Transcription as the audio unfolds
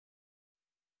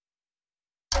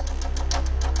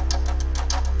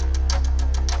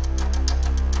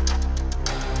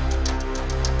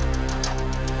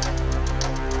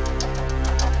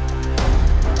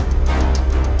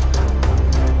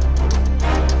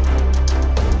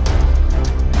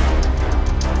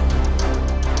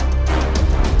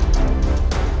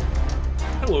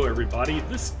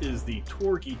This is the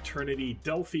Torg Eternity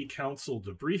Delphi Council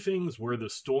Debriefings, where the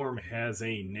storm has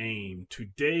a name.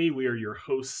 Today we are your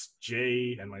hosts,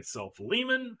 Jay and myself,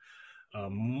 Leamon.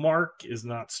 Mark is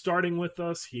not starting with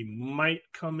us. He might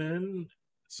come in,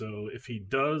 so if he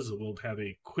does, we'll have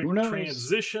a quick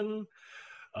transition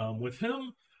with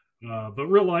him. But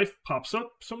real life pops up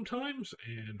sometimes,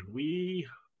 and we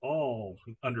all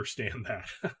understand that.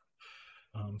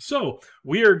 So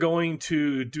we are going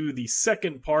to do the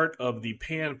second part of the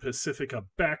Pan-Pacifica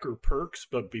Back Perks,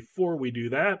 but before we do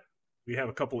that, we have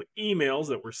a couple of emails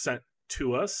that were sent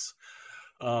to us.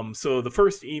 So the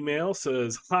first email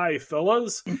says, "Hi,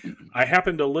 fellas. I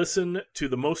happened to listen to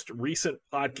the most recent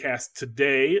podcast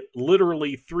today,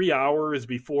 literally 3 hours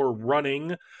before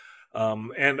running,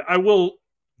 and I will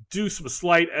do some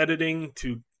slight editing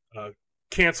to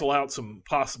cancel out some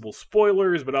possible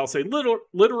spoilers, but I'll say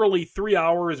literally 3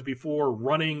 hours before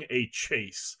running a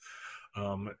chase."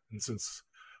 And since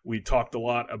we talked a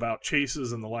lot about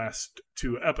chases in the last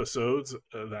two episodes,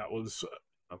 that was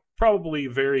probably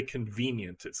very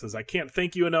convenient. It says, "I can't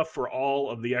thank you enough for all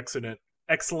of the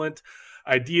excellent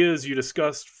ideas you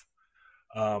discussed."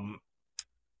 And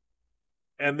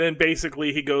then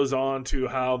basically he goes on to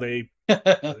how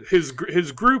his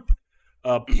group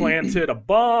planted a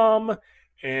bomb,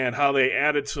 and how they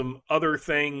added some other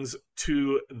things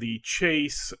to the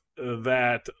chase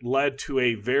that led to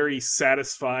a very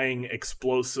satisfying,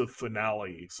 explosive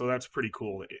finale. So that's pretty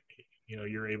cool.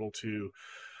 You're able to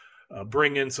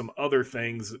bring in some other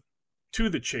things to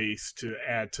the chase to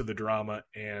add to the drama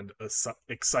and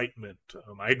excitement.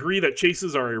 I agree that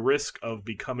chases are a risk of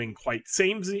becoming quite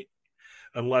samey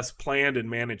unless planned and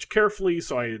managed carefully,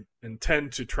 so I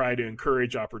intend to try to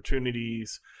encourage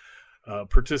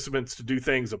participants to do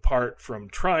things apart from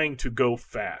trying to go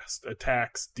fast,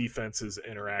 attacks, defenses,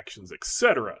 interactions,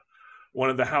 etc. One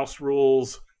of the house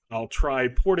rules I'll try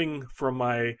porting from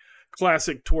my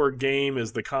classic Torg game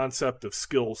is the concept of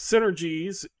skill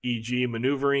synergies, e.g.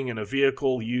 maneuvering in a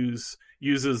vehicle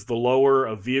uses the lower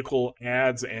of vehicle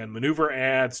adds and maneuver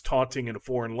adds, taunting in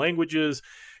foreign languages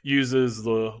uses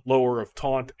the lower of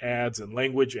taunt adds and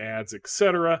language adds,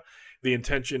 etc. The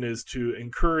intention is to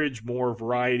encourage more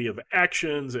variety of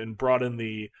actions and broaden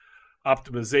the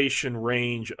optimization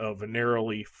range of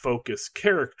narrowly focused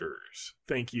characters.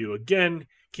 Thank you again.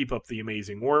 Keep up the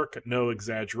amazing work. No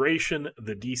exaggeration,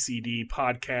 the DCD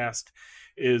podcast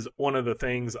is one of the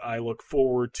things I look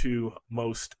forward to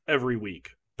most every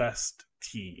week. Best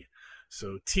T.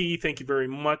 So T, thank you very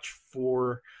much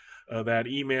for that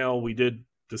email. We did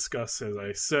discuss, as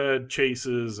I said,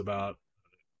 chases about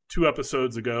 2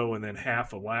 episodes ago and then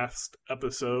half of last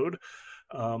episode.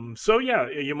 So yeah,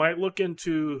 you might look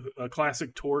into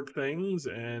classic Torg things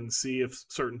and see if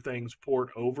certain things port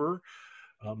over.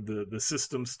 The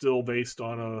system's still based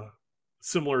on a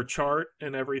similar chart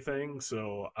and everything,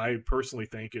 so I personally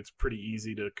think it's pretty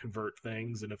easy to convert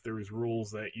things, and if there's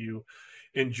rules that you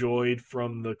enjoyed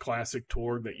from the classic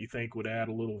Torg that you think would add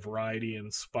a little variety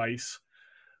and spice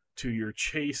to your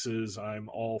chases, I'm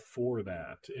all for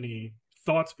that. Any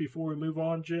thoughts before we move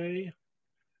on, Jay?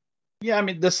 Yeah, I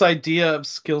mean, this idea of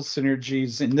skill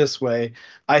synergies in this way,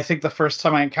 I think the first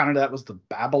time I encountered that was the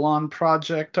Babylon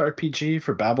Project RPG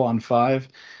for Babylon 5,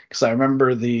 because I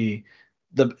remember the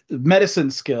medicine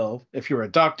skill. If you were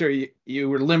a doctor, you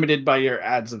were limited by your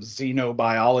adds of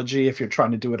xenobiology if you're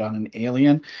trying to do it on an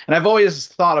alien. And I've always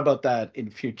thought about that in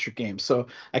future games. So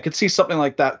I could see something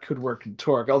like that could work in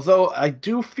Torg. Although I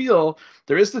do feel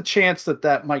there is the chance that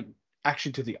that might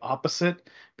actually do the opposite,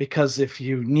 because if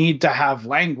you need to have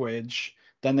language,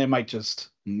 then they might just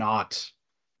not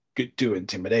do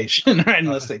intimidation, right?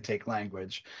 Unless they take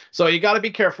language. So you got to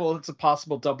be careful. It's a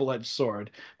possible double-edged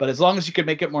sword. But as long as you can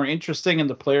make it more interesting and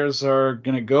the players are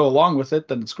going to go along with it,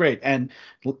 then it's great. And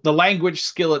the language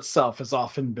skill itself has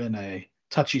often been a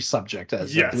touchy subject,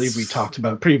 as I believe we talked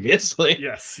about previously.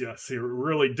 Yes.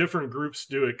 Really, different groups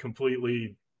do it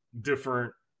completely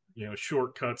different.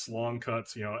 Shortcuts, long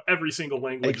cuts, every single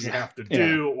language you have to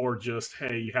do, or just,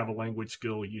 hey, you have a language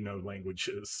skill,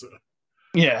 languages. So.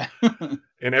 Yeah.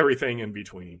 And everything in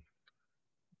between.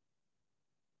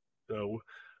 So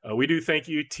we do thank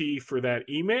you, T, for that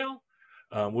email.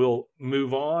 We'll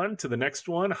move on to the next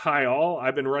one. Hi, all.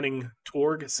 I've been running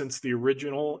Torg since the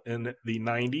original in the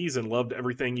 90s and loved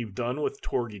everything you've done with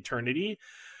Torg Eternity.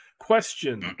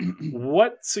 Question,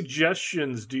 what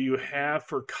suggestions do you have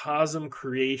for Cosm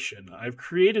creation? I've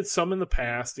created some in the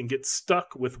past and get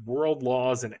stuck with world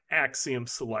laws and axiom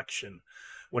selection.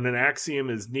 When an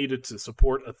axiom is needed to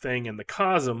support a thing in the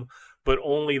Cosm, but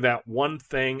only that one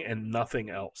thing and nothing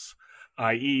else,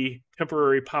 i.e.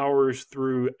 temporary powers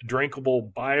through drinkable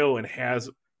bio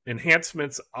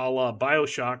enhancements a la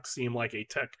Bioshock seem like a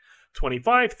Tech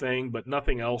 25 thing, but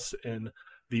nothing else in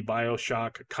the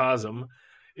Bioshock Cosm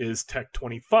is Tech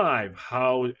 25.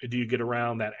 How do you get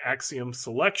around that axiom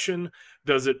selection?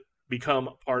 Does it become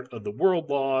part of the world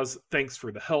laws? Thanks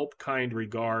for the help. Kind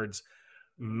regards,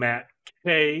 Matt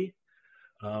K.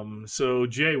 So,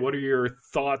 Jay, what are your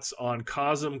thoughts on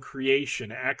Cosm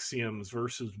creation, axioms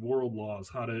versus world laws?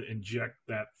 How to inject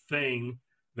that thing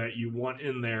that you want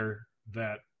in there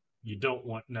that you don't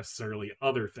want necessarily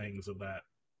other things of that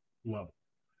level?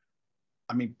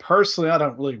 I mean, personally, I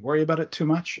don't really worry about it too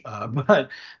much, but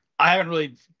I haven't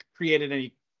really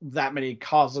created that many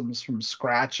cosms from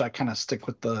scratch. I kind of stick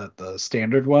with the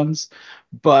standard ones.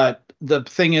 But the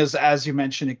thing is, as you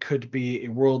mentioned, it could be a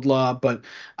world law. But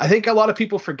I think a lot of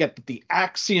people forget that the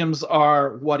axioms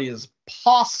are what is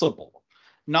possible,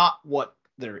 not what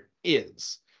there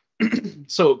is.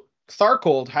 So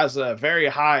Tharkold has a very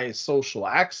high social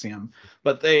axiom,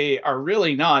 but they are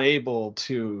really not able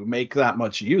to make that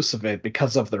much use of it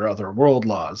because of their other world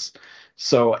laws.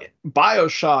 So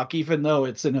Bioshock, even though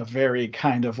it's in a very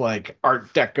kind of like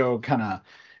Art Deco kind of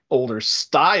older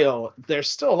style, there's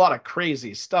still a lot of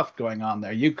crazy stuff going on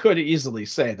there. You could easily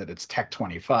say that it's Tech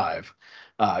 25,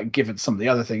 given some of the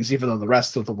other things, even though the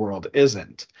rest of the world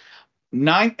isn't.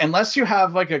 Unless you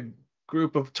have like a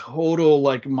group of total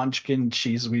like Munchkin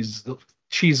cheese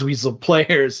weasel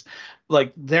players,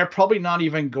 like they're probably not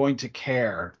even going to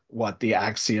care what the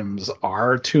axioms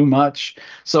are too much.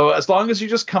 So as long as you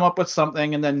just come up with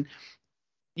something, and then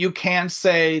you can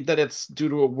say that it's due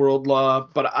to a world law,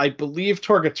 but I believe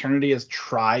Torg Eternity has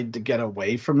tried to get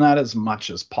away from that as much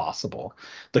as possible.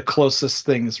 The closest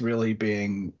things really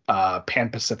being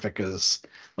Pan-Pacifica's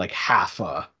like half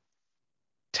a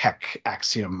tech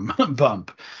axiom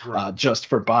bump, right, just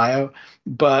for bio.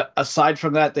 But aside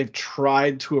from that, they've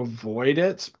tried to avoid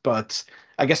it. But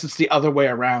I guess it's the other way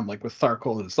around. Like with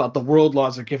Tharkold, it's not the world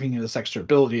laws are giving you this extra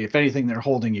ability. If anything, they're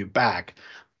holding you back.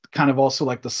 Kind of also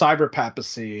like the cyber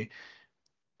papacy.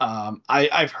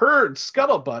 I've heard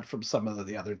scuttlebutt from some of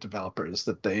the other developers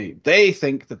that they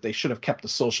think that they should have kept the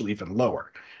social even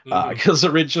lower, because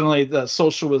originally the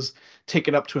social was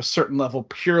taken up to a certain level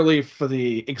purely for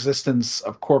the existence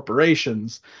of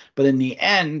corporations, but in the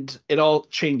end it all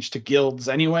changed to guilds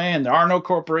anyway, and there are no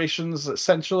corporations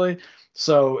essentially,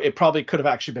 so it probably could have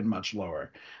actually been much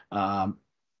lower.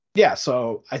 Yeah,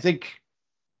 so I think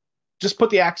just put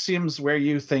the axioms where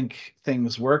you think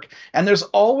things work, and there's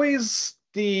always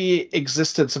the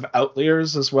existence of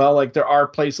outliers as well. Like there are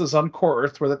places on Core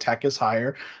Earth where the tech is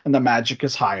higher and the magic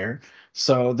is higher.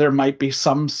 So there might be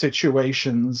some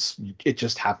situations it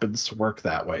just happens to work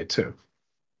that way too.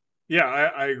 Yeah,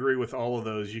 I agree with all of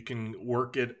those. You can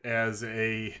work it as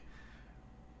a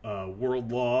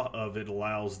world law of it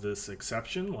allows this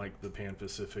exception, like the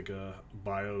Pan-Pacifica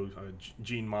bio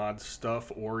gene mod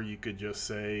stuff, or you could just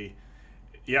say,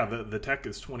 yeah, the tech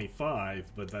is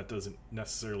 25, but that doesn't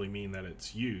necessarily mean that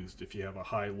it's used. If you have a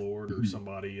High Lord or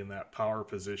somebody in that power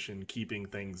position keeping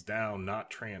things down, not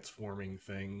transforming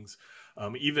things.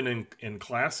 Even in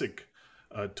classic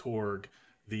Torg,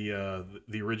 the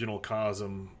original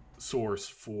Cosm source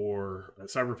for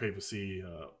cyber papacy,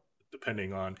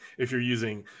 depending on if you're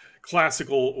using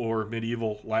classical or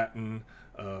medieval Latin,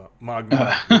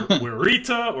 Magna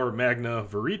Verita or Magna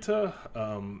Verita,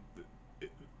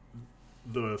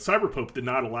 the Cyberpope did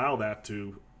not allow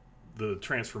the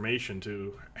transformation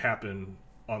to happen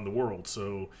on the world.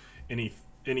 So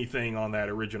anything on that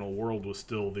original world was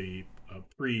still the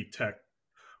pre-tech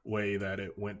way that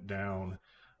it went down.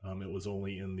 It was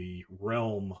only in the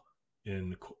realm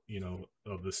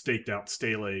of the staked out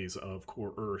steles of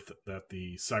Core Earth that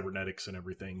the cybernetics and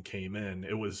everything came in.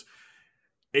 It was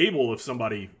able, if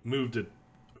somebody moved it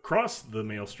across the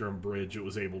Maelstrom Bridge, it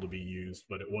was able to be used,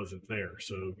 but it wasn't there.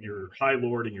 So your High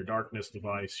Lord and your Darkness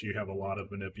device, you have a lot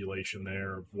of manipulation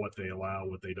there of what they allow,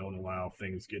 what they don't allow,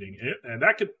 things getting it. And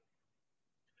that could,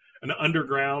 an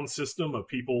underground system of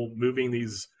people moving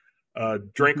these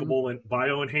drinkable and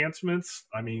bio enhancements.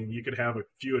 I mean, you could have a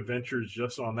few adventures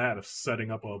just on that, of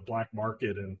setting up a black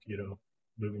market and,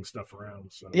 moving stuff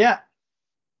around. So yeah.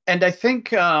 And I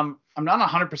think I'm not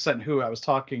 100% who I was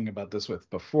talking about this with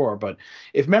before, but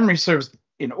if memory serves,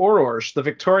 in Ororsh, the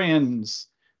Victorians'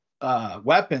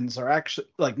 weapons are actually,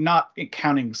 like, not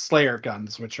counting Slayer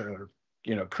guns, which are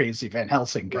crazy Van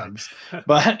Helsing guns,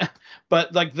 right.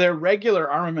 but like their regular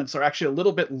armaments are actually a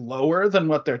little bit lower than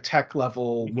what their tech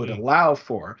level would allow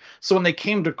for. So when they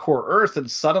came to Core Earth and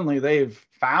suddenly they've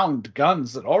found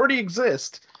guns that already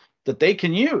exist that they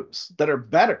can use that are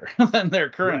better than their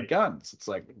current guns, it's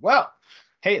like, well,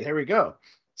 hey, there we go.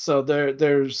 So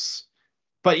there's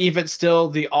but even still,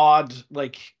 the odd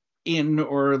like inn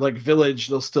or like village,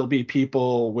 there'll still be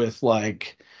people with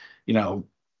like, you know,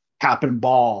 cap and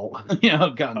ball, Uh,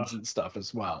 guns and stuff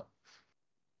as well.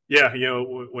 yeah,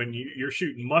 when you're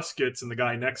shooting muskets and the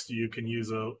guy next to you can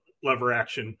use a lever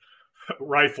action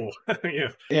rifle.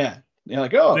 Yeah, Yeah. You're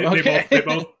like, oh, okay.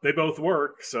 they both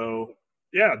work. So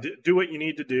yeah, do what you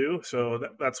need to do. So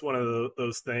that's one of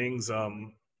those things.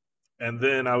 And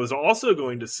then I was also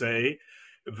going to say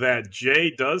that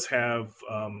Jay does have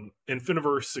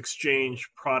Infiniverse Exchange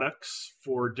products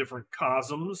for different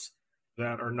cosms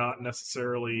that are not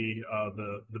necessarily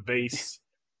the base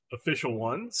official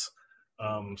ones.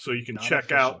 So Not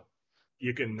official.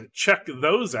 you can check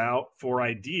those out for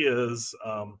ideas.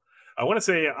 I want to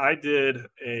say I did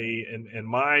in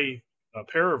my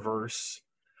Paraverse.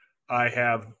 I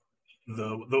have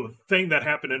the thing that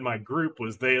happened in my group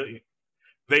was they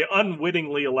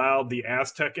unwittingly allowed the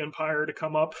Aztec Empire to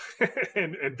come up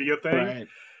and be a thing. Right.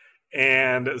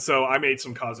 And so I made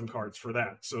some Cosm cards for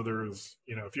that. So there's,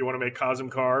 if you want to make Cosm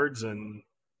cards and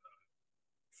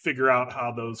figure out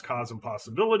how those Cosm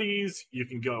possibilities, you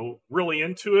can go really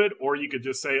into it, or you could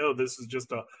just say, oh, this is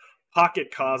just a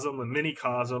pocket Cosm, a mini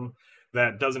Cosm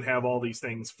that doesn't have all these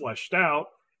things fleshed out.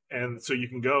 And so you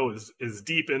can go as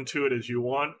deep into it as you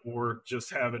want, or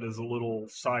just have it as a little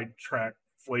sidetrack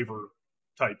flavor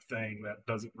type thing that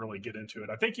doesn't really get into it.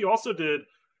 I think you also did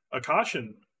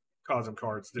Akashan Cosm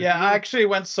cards, didn't Yeah, you? I actually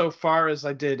went so far as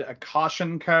I did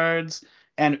Akashan cards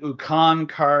and Ukan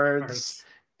cards Cards.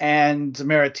 and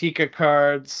Maritika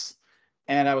cards.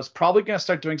 And I was probably going to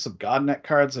start doing some Godnet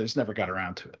cards. I just never got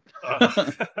around to it.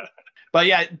 Uh, But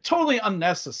yeah, totally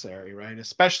unnecessary, right?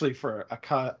 Especially for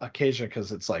Acacia,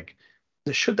 because it's like,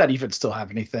 should that even still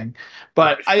have anything?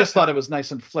 But right. I just thought it was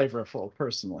nice and flavorful,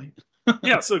 personally.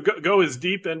 Yeah, so go as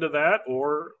deep into that,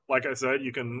 or like I said,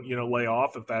 you can lay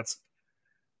off if that's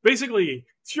basically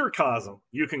it's your Cosm.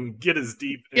 You can get as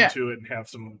deep Yeah. into it and have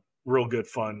some real good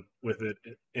fun with it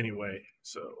anyway.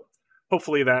 So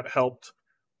hopefully that helped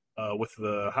with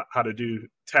the how to do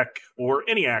tech or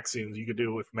any axioms you could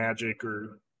do with magic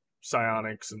or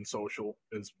psionics and social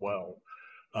as well.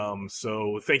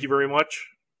 So thank you very much,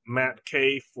 Matt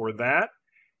K, for that.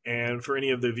 And for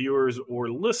any of the viewers or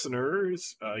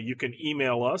listeners, you can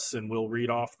email us and we'll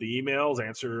read off the emails,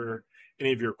 answer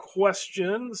any of your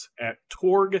questions at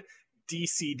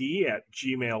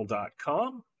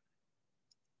torgdcd@gmail.com.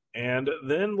 And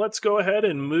then let's go ahead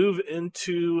and move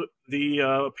into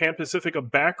the Pan-Pacifica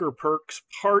Backer Perks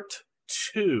Part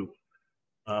 2.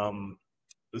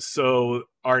 So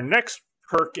our next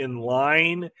perk in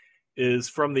line is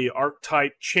from the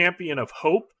archetype Champion of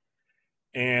Hope.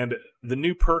 And the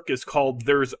new perk is called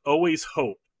There's Always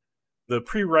Hope. The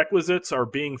prerequisites are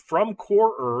being from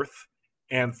Core Earth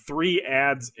and 3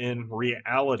 ads in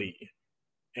reality.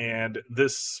 And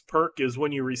this perk is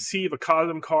when you receive a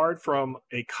Cosm card from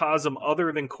a Cosm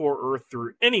other than Core Earth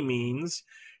through any means,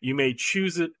 you may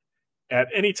choose it at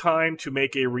any time to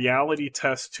make a reality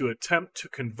test to attempt to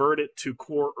convert it to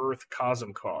Core Earth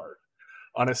Cosm card.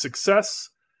 On a success,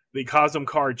 the Cosm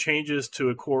card changes to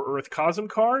a Core Earth Cosm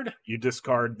card. You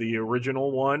discard the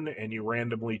original one and you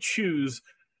randomly choose,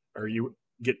 or you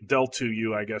get dealt to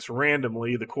you, I guess,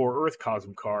 randomly, the Core Earth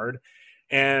Cosm card.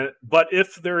 But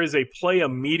if there is a play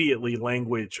immediately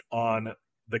language on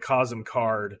the Cosm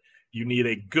card, you need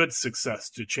a good success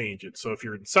to change it. So if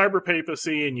you're in Cyber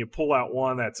Papacy and you pull out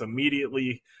one that's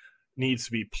immediately needs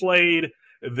to be played,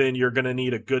 then you're going to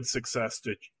need a good success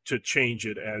to change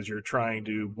it as you're trying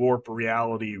to warp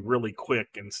reality really quick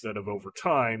instead of over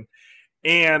time.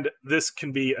 And this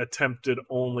can be attempted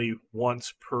only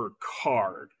once per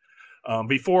card.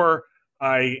 Before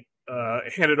I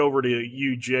hand it over to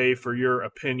you, Jay, for your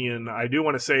opinion, I do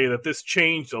want to say that this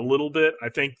changed a little bit. I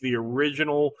think the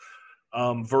original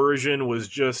version was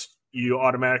just you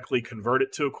automatically convert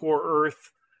it to a Core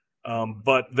Earth.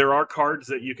 But there are cards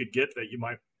that you could get that you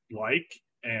might like,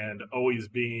 and always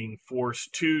being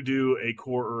forced to do a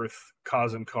Core Earth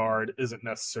Cosm card isn't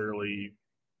necessarily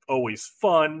always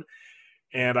fun.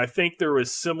 And I think there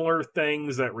was similar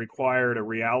things that required a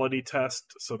reality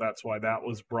test, so that's why that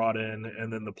was brought in.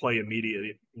 And then the play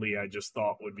immediately, I just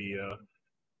thought would be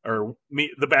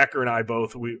the backer and I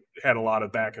both, we had a lot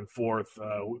of back and forth.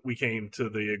 We came to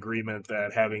the agreement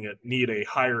that having it need a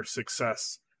higher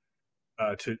success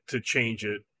to change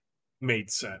it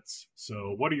made sense.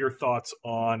 So what are your thoughts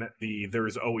on the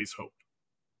There's Always Hope?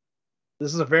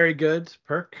 This is a very good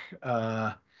perk.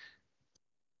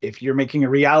 If you're making a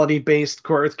reality-based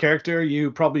Core Earth character,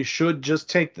 you probably should just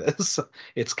take this.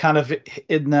 It's kind of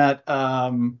in that,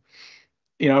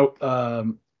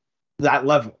 that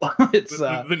level. It's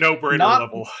the no-brainer not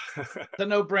level. the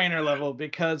no-brainer level,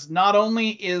 because not only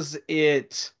is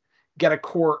it get a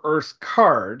core Earth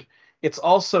card, it's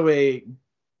also a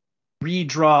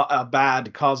redraw a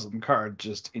bad Cosm card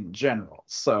just in general.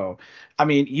 So, I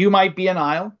mean, you might be an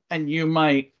Isle and you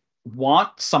might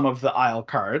want some of the Isle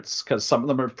cards because some of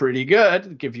them are pretty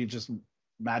good, give you just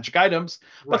magic items,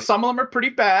 but Right. some of them are pretty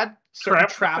bad. Certain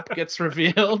trap gets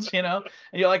revealed, you know,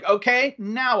 and you're like, okay,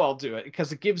 now I'll do it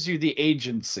because it gives you the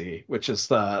agency, which is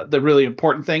the really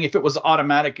important thing. If it was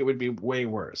automatic, it would be way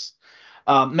worse.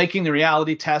 Making the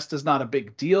reality test is not a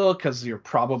big deal because you're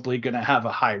probably going to have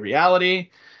a high reality,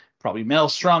 probably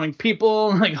maelstroming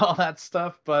people, like all that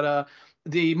stuff. But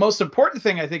the most important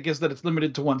thing I think is that it's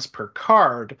limited to once per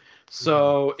card.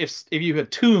 So if you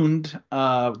attuned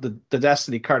the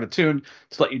Destiny card attuned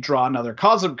to let you draw another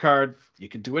Cosm card, you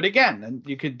could do it again, and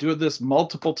you could do this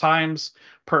multiple times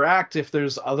per act if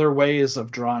there's other ways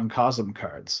of drawing Cosm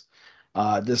cards.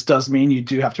 This does mean you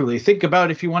do have to really think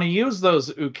about if you want to use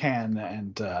those Ucan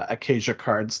and Acacia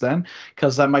cards then,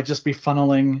 because that might just be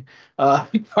funneling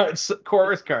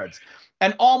core Earth cards.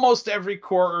 And almost every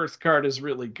core Earth card is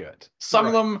really good. Some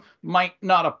of them might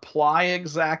not apply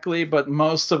exactly, but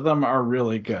most of them are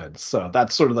really good. So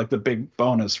that's sort of like the big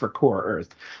bonus for core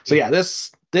Earth. So yeah,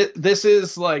 this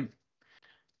is like,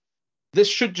 this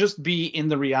should just be in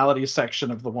the reality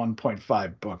section of the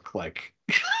 1.5 book. Like,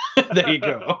 there you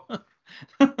go.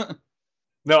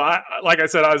 No, like I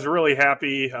said, I was really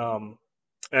happy,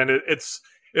 and it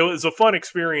was a fun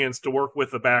experience to work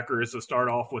with the backers to start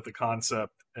off with the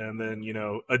concept and then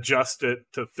adjust it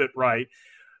to fit right.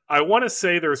 I want to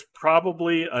say there's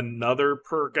probably another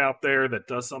perk out there that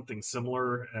does something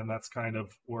similar, and that's kind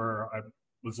of where I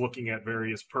was looking at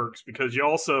various perks, because you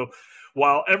also,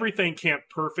 while everything can't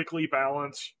perfectly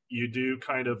balance, you do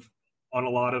kind of, on a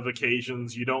lot of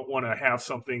occasions, you don't want to have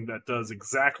something that does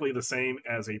exactly the same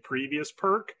as a previous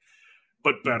perk,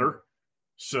 but better.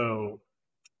 So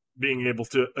being able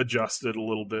to adjust it a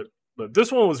little bit. But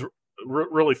this one was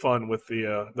really fun with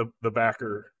the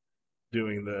backer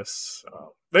doing this.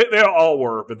 They all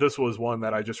were, but this was one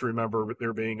that I just remember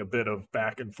there being a bit of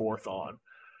back and forth on.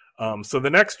 So the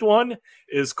next one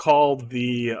is called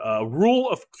the Rule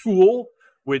of Cool,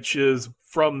 which is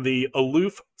from the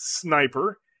Aloof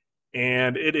Sniper.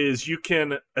 And it is, you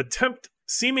can attempt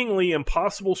seemingly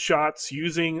impossible shots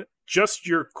using just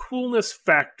your coolness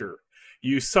factor.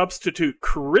 You substitute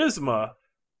charisma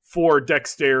for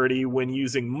dexterity when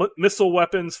using missile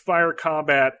weapons, fire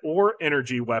combat, or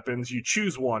energy weapons. You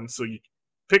choose one, so you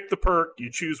pick the perk, you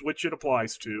choose which it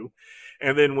applies to.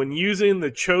 And then when using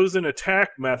the chosen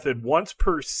attack method once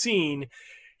per scene,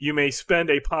 you may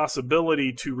spend a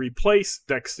possibility to replace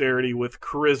dexterity with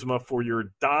charisma for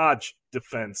your dodge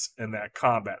defense in that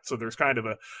combat. So there's kind of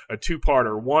a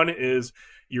two-parter. One is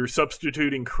you're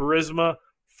substituting charisma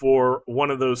for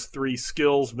one of those three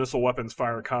skills: missile weapons,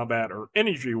 fire combat, or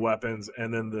energy weapons.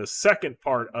 And then the second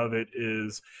part of it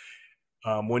is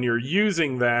when you're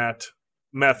using that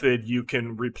method, you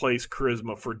can replace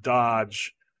charisma for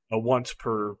dodge once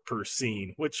per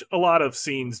scene, which a lot of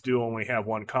scenes do only have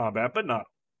one combat, but not.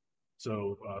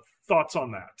 So thoughts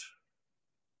on that?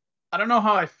 I don't know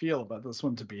how I feel about this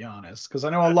one, to be honest, because I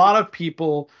know a lot of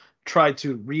people try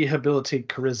to rehabilitate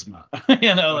charisma,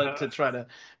 to try to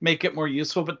make it more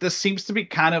useful. But this seems to be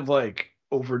kind of like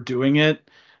overdoing it,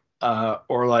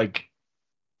 or like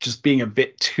just being a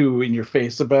bit too in your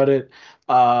face about it.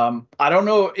 I don't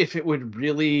know if it would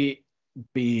really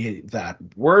be that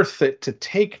worth it to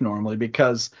take normally,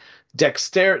 because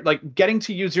dexterity, like getting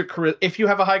to use your charisma, if you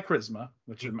have a high charisma,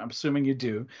 which I'm assuming you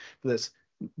do for this,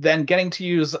 then getting to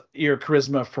use your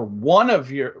charisma for one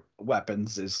of your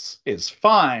weapons is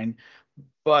fine,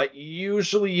 but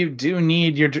usually you do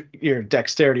need your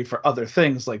dexterity for other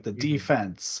things like the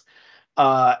defense.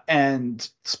 And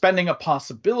spending a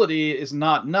possibility is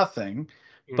not nothing,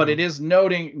 but it is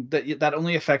noting that that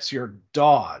only affects your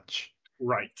dodge.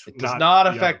 Right. It does not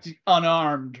affect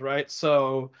unarmed, right?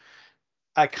 So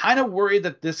I kind of worry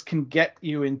that this can get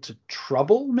you into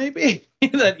trouble, maybe,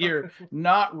 that you're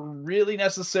not really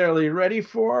necessarily ready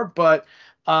for. But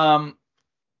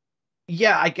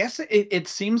yeah, I guess it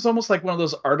seems almost like one of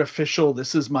those artificial,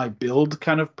 this is my build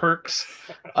kind of perks,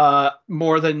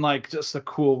 more than like just a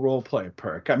cool roleplay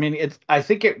perk. I mean, I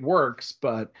think it works,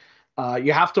 but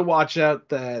you have to watch out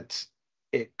that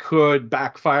it could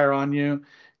backfire on you.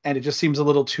 And it just seems a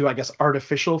little too, I guess,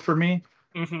 artificial for me.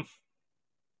 Mm-hmm.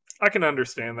 I can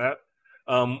understand that.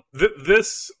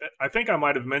 This, I think I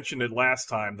might have mentioned it last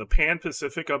time, the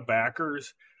Pan-Pacifica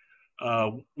backers,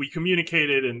 we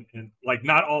communicated and like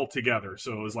not all together.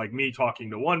 So it was like me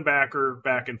talking to one backer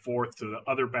back and forth to the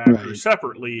other backer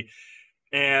separately,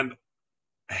 and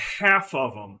half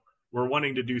of them were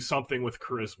wanting to do something with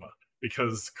charisma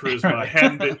because charisma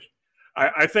hadn't been.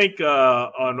 I think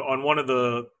on one of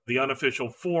the unofficial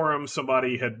forums,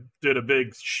 somebody had did a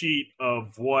big sheet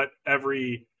of what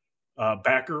every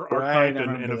backer archetype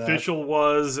and official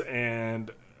was,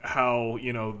 and how,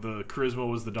 you know, the charisma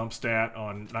was the dump stat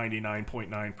on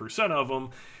 99.9% of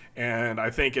them. And I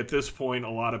think at this point,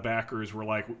 a lot of backers were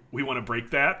like, we want to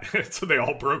break that. So they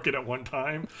all broke it at one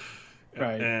time.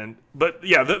 Right. But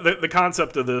yeah, the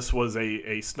concept of this was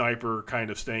a sniper kind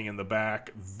of staying in the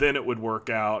back. Then it would work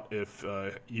out if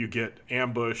you get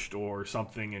ambushed or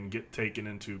something and get taken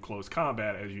into close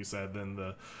combat, as you said. Then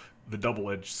the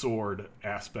double-edged sword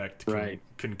aspect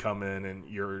can come in, and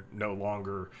you're no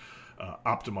longer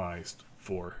optimized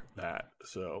for that.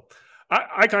 So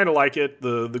I kind of like it,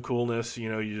 the coolness.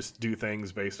 You know, you just do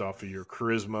things based off of your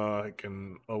charisma. It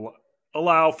can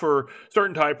allow for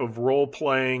certain type of role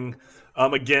playing.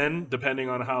 Again, depending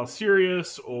on how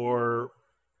serious or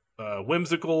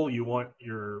whimsical you want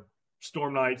your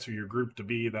Storm Knights or your group to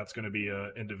be, that's going to be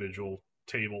an individual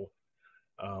table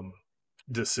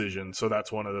decision. So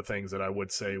that's one of the things that I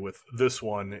would say with this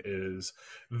one is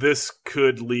this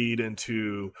could lead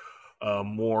into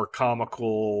more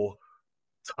comical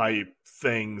type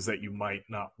things that you might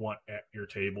not want at your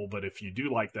table. But if you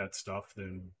do like that stuff,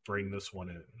 then bring this one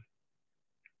in.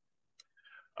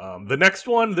 The next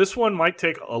one, this one might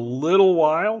take a little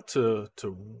while to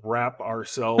wrap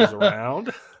ourselves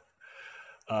around.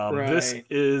 This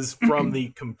is from the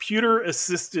Computer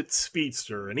Assisted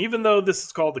Speedster. And even though this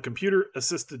is called the Computer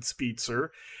Assisted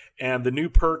Speedster, and the new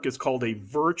perk is called a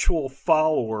Virtual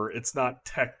Follower, it's not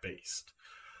tech-based.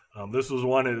 This was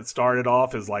one that started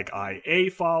off as like IA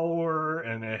Follower,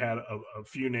 and it had a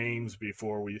few names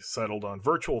before we settled on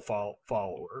Virtual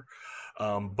Follower.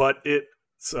 But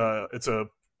it's a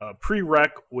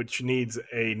prereq which needs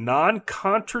a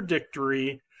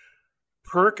non-contradictory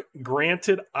perk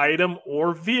granted item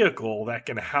or vehicle that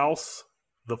can house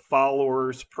the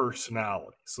follower's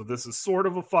personality. So this is sort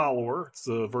of a follower. It's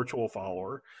a virtual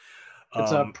follower.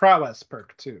 It's a prowess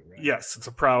perk too, right? Yes, it's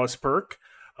a prowess perk.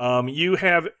 You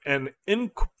have an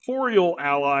incorporeal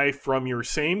ally from your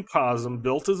same cosm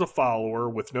built as a follower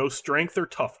with no strength or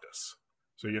toughness.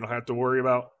 So you don't have to worry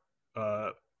about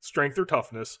strength or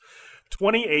toughness.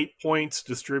 28 points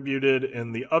distributed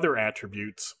in the other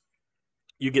attributes.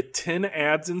 You get 10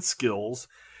 adds and skills.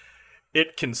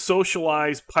 It can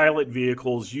socialize pilot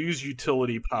vehicles, use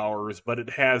utility powers, but it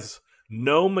has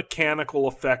no mechanical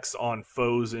effects on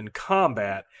foes in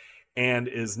combat and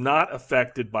is not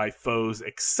affected by foes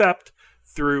except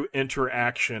through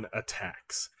interaction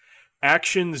attacks.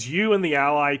 Actions you and the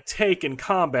ally take in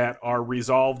combat are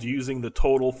resolved using the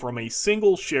total from a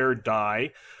single shared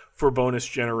die for bonus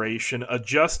generation,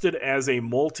 adjusted as a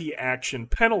multi-action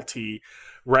penalty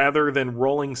rather than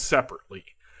rolling separately.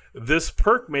 This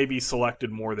perk may be selected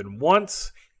more than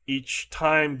once, each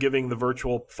time giving the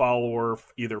virtual follower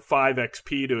either 5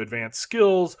 XP to advance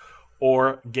skills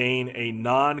or gain a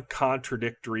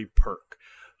non-contradictory perk.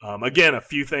 Again, a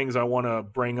few things I want to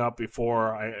bring up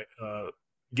before I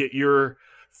get your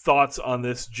thoughts on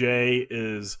this, Jay,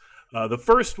 is the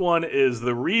first one is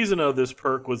the reason of this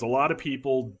perk was a lot of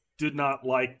people did not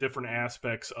like different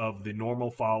aspects of the normal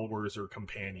followers or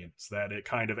companions, that it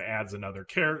kind of adds another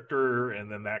character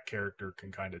and then that character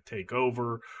can kind of take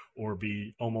over or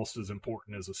be almost as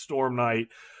important as a Storm Knight.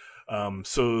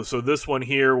 So this one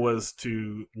here was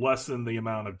to lessen the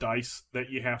amount of dice that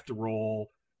you have to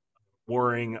roll,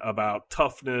 worrying about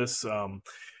toughness.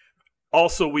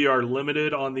 Also, we are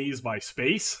limited on these by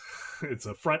space. It's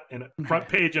a front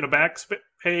page and a back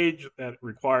page that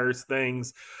requires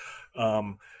things.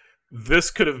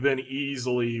 This could have been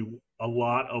easily a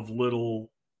lot of little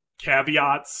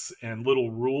caveats and little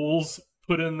rules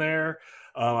put in there.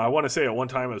 I want to say at one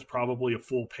time it was probably a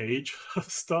full page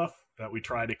of stuff that we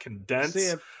try to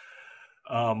condense.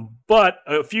 But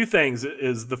a few things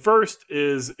is the first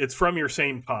is it's from your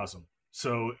same cosm.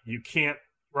 So you can't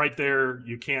right there,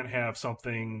 you can't have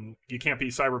something, you can't be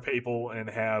cyber papal and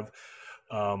have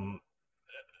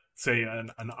say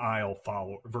an Isle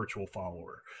follower, virtual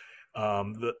follower.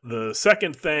 The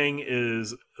second thing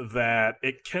is that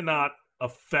it cannot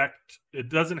affect, it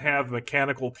doesn't have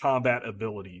mechanical combat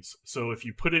abilities. So if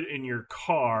you put it in your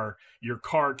car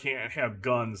can't have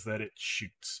guns that it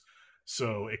shoots.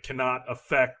 So it cannot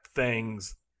affect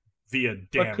things via damage.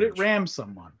 But could it ram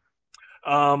someone?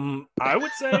 I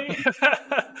would say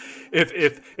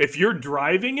if you're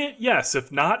driving it, yes.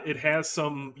 If not, it has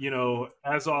some,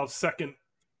 as of second,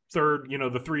 third,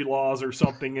 the three laws or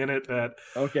something in it that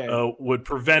Okay. would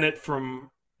prevent it from,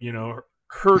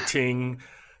 hurting,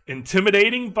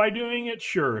 intimidating by doing it.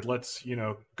 Sure, let's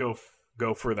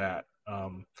go for that.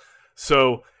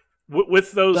 So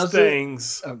with those Does it?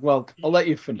 things, Well, I'll let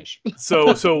you finish.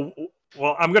 so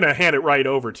well, I'm going to hand it right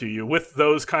over to you with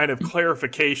those kind of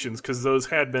clarifications because those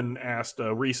had been asked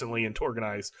recently in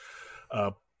Torganized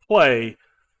play.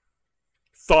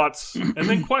 Thoughts and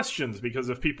then questions, because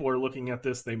if people are looking at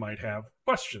this, they might have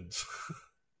questions.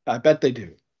 I bet they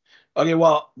do. Okay,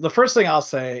 well, the first thing I'll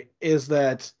say is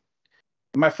that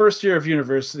in my first year of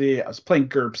university, I was playing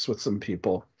GURPS with some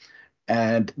people,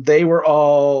 and they were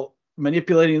all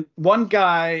manipulating. One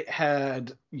guy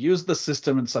had used the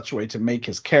system in such a way to make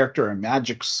his character a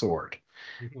magic sword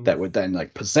that would then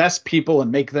like possess people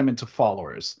and make them into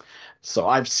followers.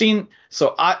 So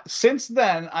since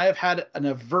then I have had an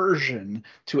aversion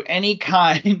to any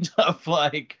kind of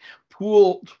like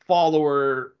pool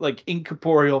follower, like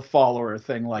incorporeal follower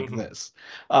thing like this.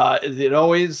 It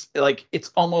always like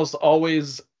it's almost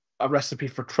always a recipe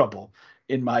for trouble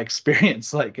in my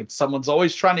experience. Like it's someone's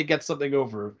always trying to get something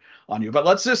over on you. But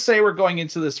let's just say we're going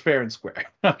into this fair and square.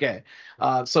 Okay.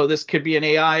 So this could be an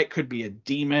AI, it could be a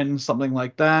demon, something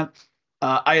like that.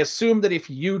 I assume that if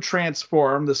you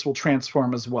transform, this will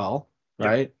transform as well,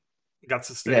 right? Yep. Got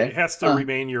to stay. Okay. It has to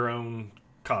remain your own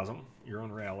cosm, your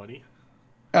own reality.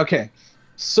 Okay.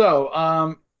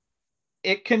 So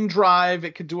it can drive,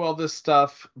 it can do all this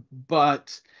stuff,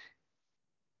 but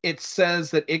it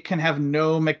says that it can have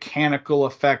no mechanical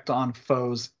effect on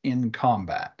foes in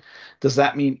combat. Does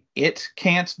that mean it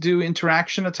can't do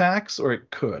interaction attacks, or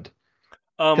it could?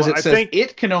 Because it says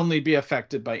it can only be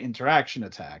affected by interaction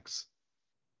attacks.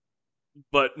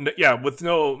 But yeah, with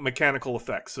no mechanical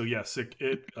effects. So yes,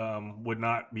 it would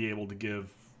not be able to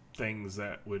give things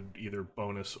that would either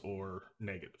bonus or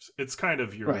negatives. It's kind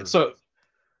of your right. So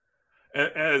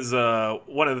as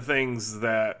one of the things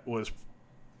that was,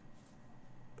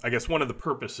 I guess, one of the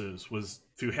purposes was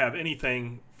to have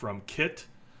anything from Kit,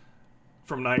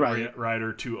 from Knight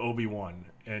Rider to Obi-Wan,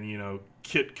 and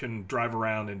Kit can drive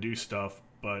around and do stuff,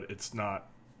 but it's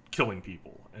not killing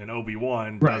people. And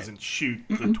Obi-Wan doesn't shoot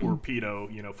the torpedo,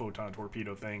 photon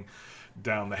torpedo thing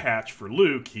down the hatch for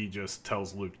Luke. He just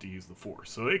tells Luke to use the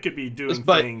Force. So it could be doing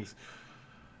things.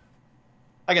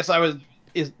 I guess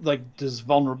does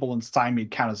vulnerable and stymied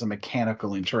count as a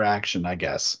mechanical interaction, I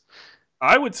guess?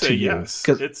 I would say yes.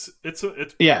 It's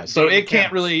yeah. So it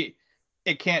can't really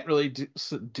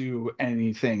do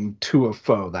anything to a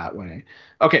foe that way.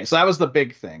 Okay, so that was the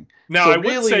big thing. Now so I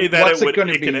would say that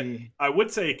I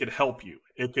would say it could help you.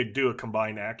 It could do a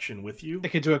combined action with you. It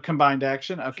could do a combined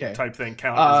action. Okay, type thing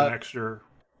count as an extra.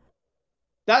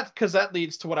 Because that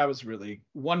leads to what I was really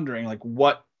wondering. Like,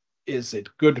 what is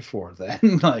it good for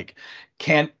then? Like,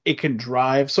 it can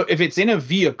drive? So if it's in a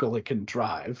vehicle, it can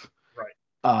drive. Right.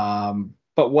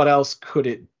 But what else could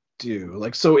it do?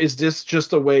 Like, so is this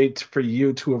just a way for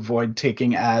you to avoid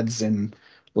taking ads in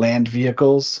land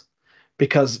vehicles?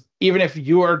 Because even if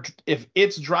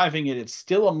it's driving it, it's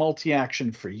still a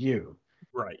multi-action for you.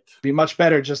 Right. It'd be much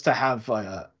better just to have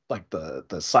like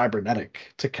the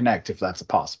cybernetic to connect, if that's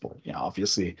possible.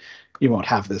 Obviously you won't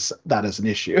have that as an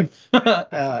issue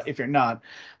if you're not.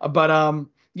 But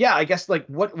yeah, I guess like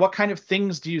what kind of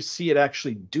things do you see it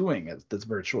actually doing as this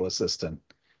virtual assistant?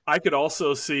 I could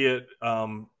also see it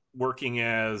working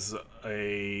as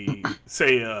a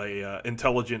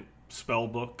intelligent spell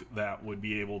book that would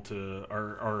be able to,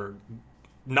 or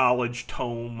knowledge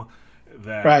tome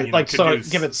that like so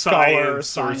give it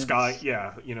science or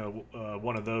sky,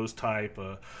 one of those type.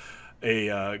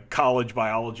 A college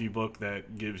biology book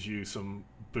that gives you some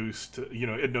boost.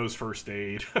 It knows first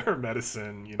aid or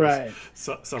medicine. Right.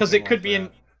 Because it could be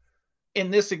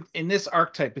in this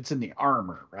archetype, it's in the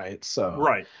armor, right? So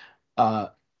right.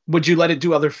 Would you let it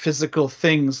do other physical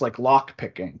things like lock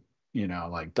picking?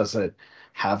 Like does it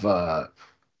have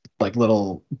like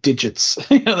little digits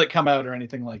that come out or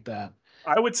anything like that?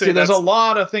 I would say there's a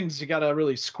lot of things you got to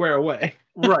really square away.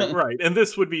 right. And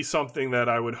this would be something that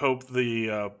I would hope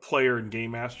the player and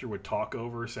game master would talk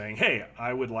over, saying, "Hey,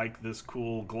 I would like this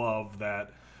cool glove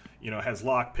that has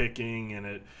lock picking and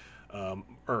it,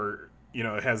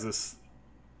 it has this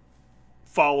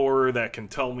follower that can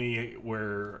tell me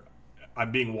where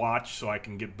I'm being watched, so I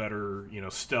can get better,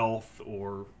 stealth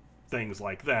or things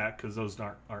like that, because those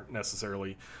aren't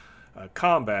necessarily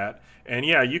combat." And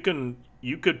yeah, you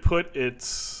could put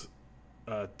its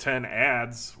 10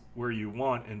 ads where you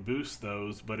want and boost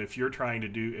those. But if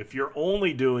you're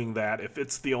only doing that, if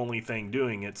it's the only thing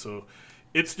doing it, so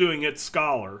it's doing its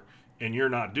scholar and you're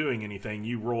not doing anything,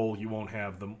 you roll, you won't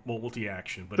have the multi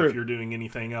action. But if you're doing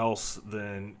anything else,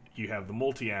 then you have the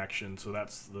multi action. So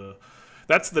that's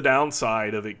the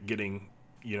downside of it getting,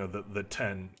 the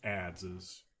 10 ads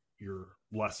is you're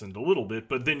lessened a little bit,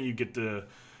 but then you get to,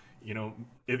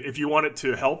 if you want it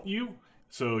to help you,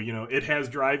 so, it has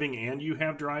driving and you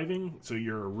have driving, so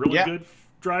you're a really good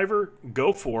driver,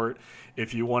 go for it.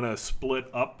 If you want to split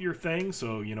up your thing,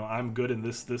 so, I'm good in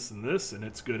this, and this, and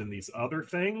it's good in these other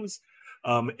things,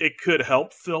 it could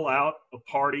help fill out a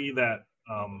party that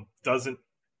doesn't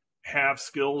have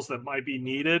skills that might be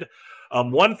needed.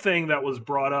 One thing that was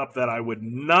brought up that I would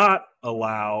not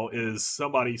allow is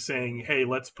somebody saying, hey,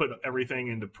 let's put everything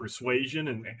into persuasion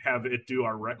and have it do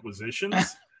our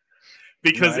requisitions.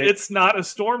 Because it's not a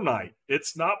Storm Knight.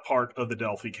 It's not part of the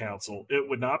Delphi Council. It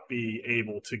would not be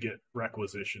able to get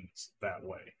requisitions that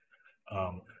way.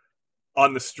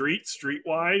 On the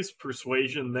streetwise,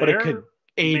 persuasion there. But it could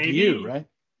aid you, right?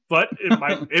 But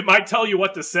it might tell you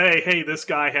what to say. Hey, this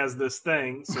guy has this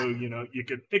thing, so it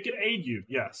could aid you,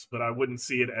 yes. But I wouldn't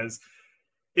see it as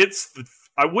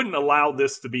I wouldn't allow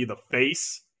this to be the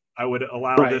face. I would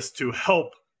allow this to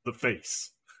help the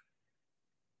face.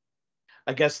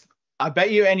 I guess I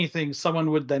bet you anything, someone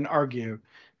would then argue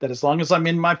that as long as I'm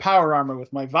in my power armor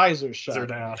with my visor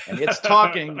shut and it's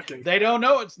talking, they don't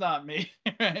know it's not me,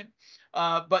 right?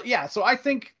 But yeah, so I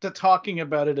think that talking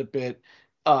about it a bit,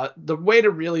 the way to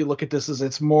really look at this is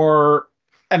it's more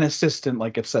an assistant,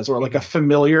 like it says, or like a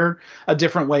familiar, a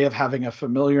different way of having a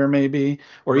familiar maybe,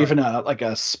 or even like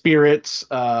a spirit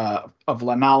of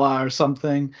Lanala or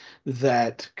something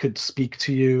that could speak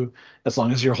to you as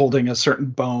long as you're holding a certain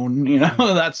bone,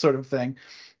 that sort of thing.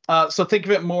 So think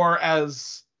of it more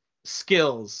as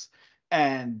skills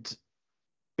and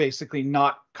basically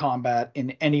not combat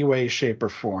in any way, shape, or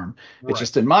form. It's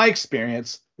just, in my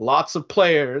experience, lots of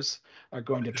players are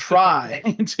going to try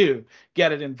to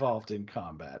get it involved in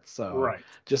combat. So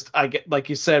I get, like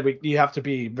you said, you have to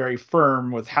be very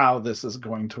firm with how this is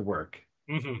going to work.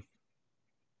 Mm-hmm.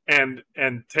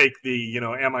 And take the,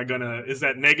 is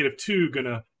that -2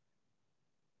 gonna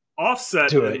offset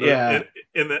to it?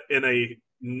 In a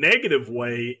negative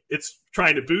way, it's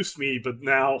trying to boost me, but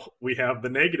now we have the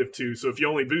 -2. So if you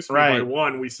only boost me by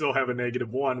 1, we still have a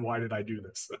 -1. Why did I do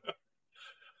this?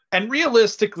 And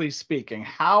realistically speaking,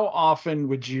 how often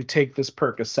would you take this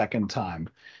perk a second time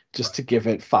just to give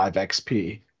it 5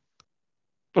 XP?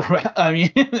 I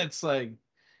mean, it's like,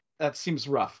 that seems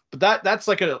rough. But that's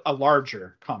like a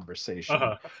larger conversation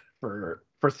for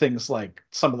things like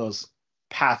some of those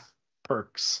path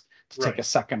perks to take a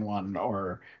second one,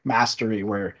 or mastery,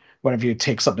 where whenever you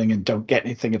take something and don't get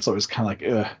anything, it's always kind of like,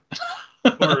 ugh.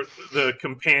 Or the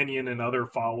companion and other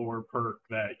follower perk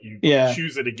that you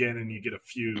choose it again and you get a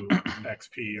few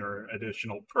XP or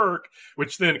additional perk,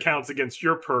 which then counts against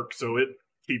your perk, so it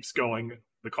keeps going.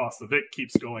 The cost of it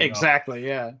keeps going up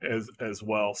as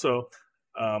well. So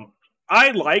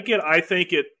I like it. I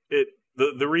think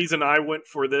the reason I went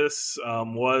for this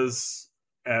was,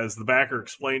 as the backer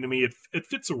explained to me, it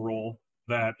fits a role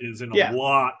that is in a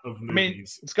lot of movies. I mean,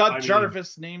 it's got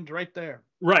Jarvis named right there.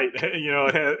 Right.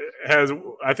 It has,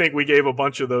 I think we gave a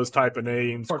bunch of those type of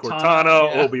names.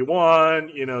 Cortana,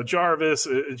 Obi-Wan, Jarvis.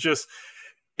 It's just,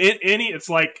 it's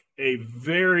like a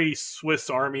very Swiss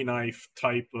Army knife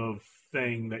type of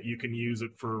thing that you can use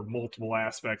it for multiple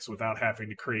aspects without having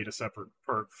to create a separate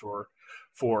perk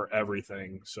for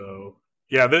everything. So,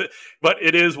 but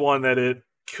it is one that it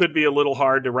could be a little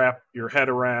hard to wrap your head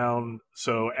around.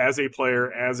 So as a player,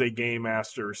 as a game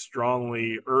master,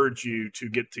 strongly urge you to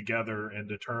get together and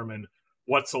determine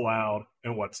what's allowed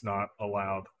and what's not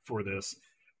allowed for this.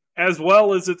 As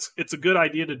well as it's a good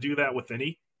idea to do that with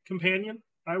any companion,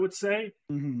 I would say.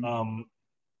 Mm-hmm.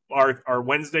 Our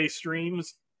Wednesday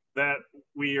streams that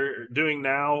we are doing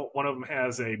now, one of them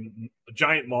has a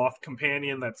giant moth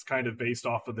companion that's kind of based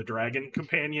off of the dragon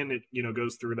companion. It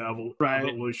goes through the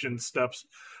evolution steps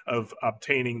of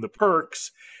obtaining the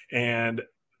perks, and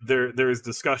there's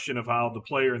discussion of how the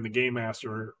player and the game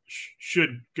master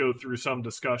should go through some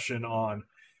discussion on,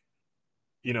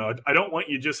 I don't want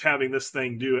you just having this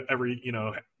thing do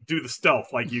the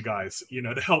stealth like you guys,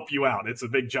 to help you out. It's a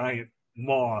big giant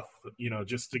moth,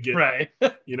 just to get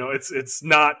it's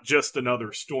not just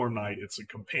another Storm Knight, it's a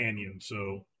companion.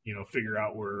 So figure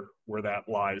out where that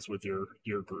lies with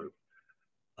your group.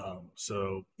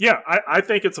 So I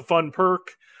think it's a fun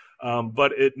perk.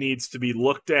 but it needs to be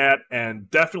looked at and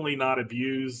definitely not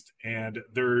abused. And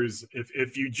there's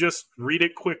if you just read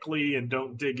it quickly and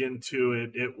don't dig into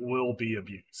it, it will be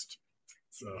abused.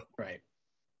 So right.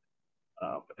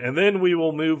 And then we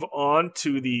will move on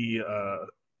to the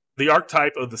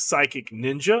archetype of the Psychic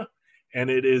Ninja, and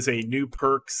it is a new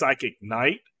perk, Psychic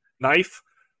Knife,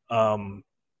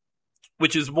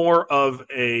 which is more of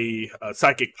a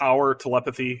psychic power,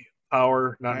 telepathy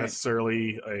power, not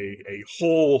necessarily a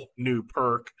whole new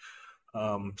perk.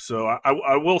 So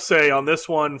I will say on this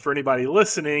one, for anybody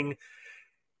listening,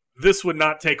 this would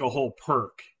not take a whole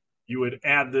perk. You would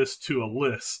add this to a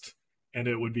list, and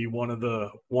it would be one of the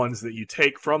ones that you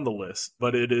take from the list.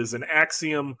 But it is an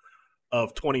axiom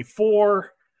of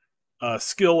 24.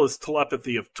 Skill is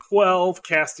telepathy of 12.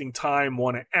 Casting time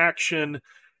 1 action.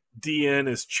 DN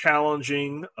is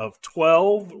challenging of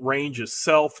 12. Range is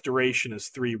self. Duration is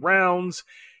 3 rounds.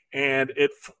 And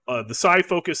the Psi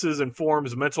focuses and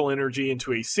forms mental energy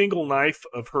into a single knife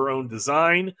of her own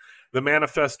design. The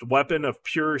manifest weapon of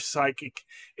pure psychic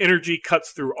energy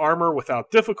cuts through armor without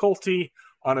difficulty.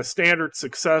 On a standard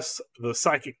success, the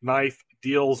Psychic Knife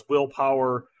deals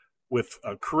willpower with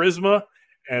charisma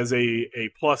as a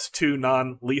 +2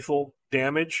 non-lethal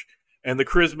damage. And the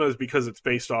charisma is because it's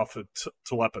based off of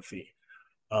telepathy.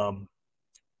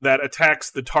 That attacks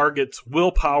the target's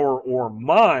willpower or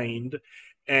mind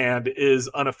and is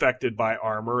unaffected by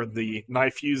armor. The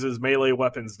knife uses melee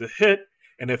weapons to hit,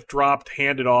 and if dropped,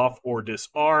 handed off, or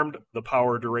disarmed, the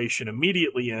power duration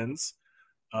immediately ends.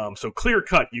 So clear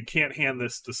cut, you can't hand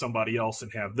this to somebody else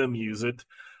and have them use it.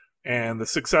 And the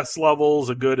success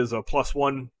levels, a good is a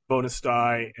 +1 bonus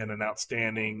die, and an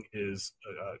outstanding is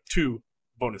 2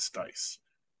 bonus dice.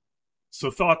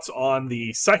 So thoughts on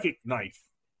the Psychic Knife?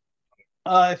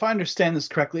 If I understand this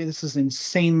correctly, this is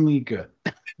insanely good.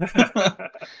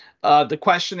 The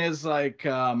question is like,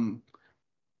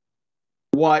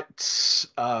 what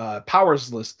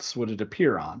powers lists would it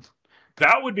appear on?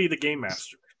 That would be the game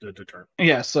master to determine.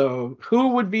 Yeah, so who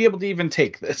would be able to even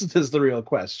take this is the real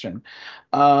question.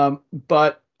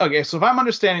 But okay, so if I'm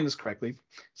understanding this correctly,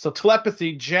 so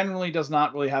telepathy generally does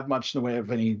not really have much in the way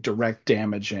of any direct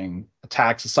damaging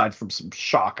attacks aside from some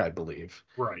shock, I believe.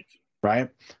 Right.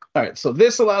 All right, so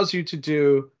this allows you to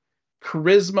do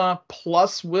charisma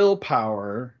plus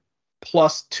willpower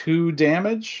 +2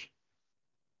 damage.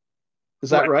 Is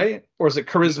that right? Or is it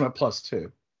charisma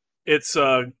 +2? It's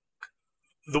the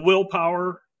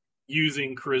willpower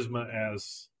using charisma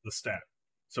as the stat.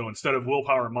 So instead of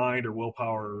willpower mind or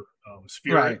willpower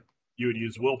spirit, you would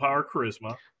use willpower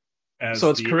charisma. So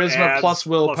it's charisma plus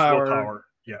willpower.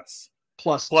 Yes.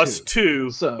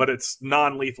 +2. So, but it's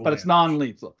non-lethal. But it's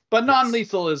non-lethal. But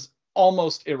non-lethal is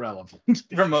almost irrelevant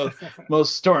for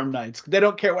most Storm Knights. They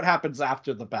don't care what happens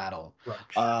after the battle.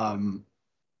 Right.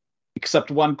 Except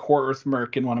one Core Earth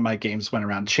Merc in one of my games went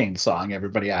around chainsawing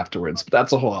everybody afterwards. But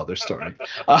that's a whole other story.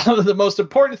 The most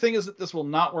important thing is that this will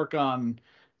not work on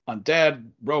undead,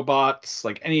 robots,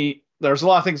 there's a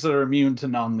lot of things that are immune to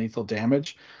non-lethal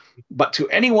damage. But to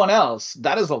anyone else,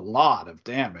 that is a lot of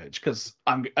damage. Because,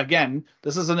 again,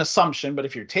 this is an assumption, but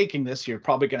if you're taking this, you're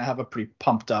probably going to have a pretty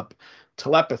pumped up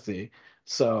telepathy.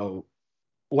 So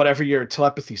whatever your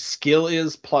telepathy skill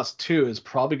is +2 is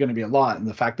probably going to be a lot. And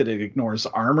the fact that it ignores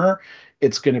armor,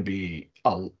 it's going to be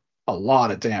a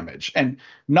lot of damage. And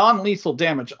non-lethal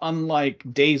damage, unlike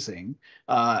dazing,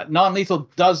 non-lethal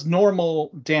does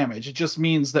normal damage. It just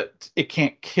means that it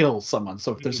can't kill someone.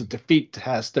 So if there's a defeat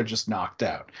test, they're just knocked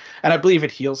out. And I believe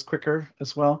it heals quicker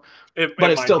as well.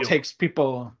 But it still takes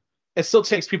people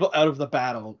out of the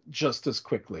battle just as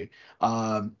quickly.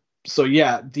 So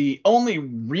yeah, the only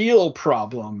real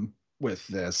problem with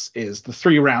this is the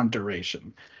 3-round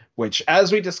duration, which,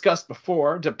 as we discussed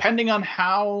before, depending on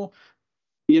how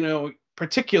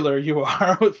particular you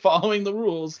are with following the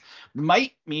rules,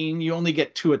 might mean you only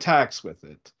get 2 attacks with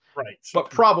it. Right. But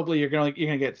probably you're gonna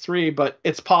get 3, but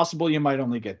it's possible you might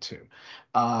only get 2.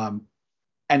 And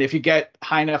if you get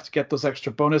high enough to get those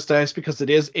extra bonus dice, because it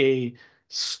is a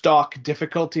stock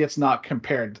difficulty, it's not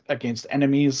compared against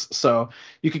enemies, so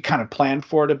you could kind of plan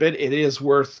for it a bit. It is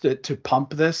worth it to pump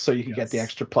this so you can get the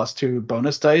extra +2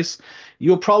 bonus dice.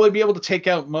 You'll probably be able to take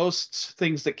out most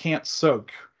things that can't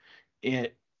soak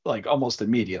it almost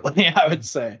immediately, I would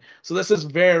say. So this is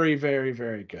very, very,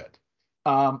 very good.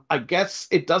 I guess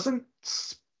it doesn't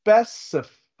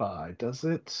specify, does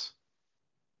it?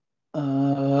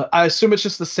 I assume it's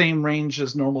just the same range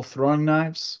as normal throwing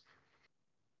knives.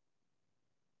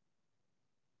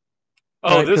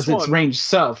 Oh, this one, it's range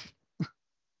self.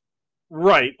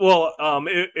 Right. Well,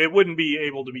 it wouldn't be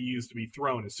able to be used to be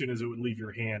thrown. As soon as it would leave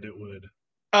your hand, it would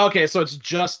Okay, so it's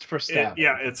just for stabbing.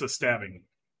 Yeah, it's a stabbing.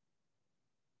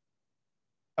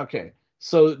 Okay.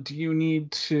 So do you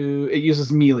need to? It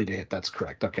uses melee to hit. That's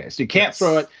correct. Okay, so you can't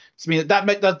throw Yes. it. So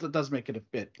that does make it a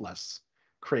bit less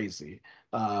crazy,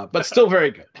 but still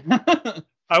very good.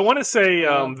 I want to say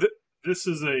um, this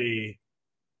is a,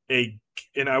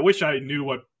 and I wish I knew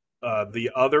what the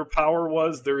other power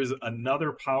was. There is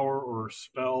another power or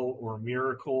spell or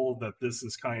miracle that this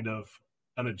is kind of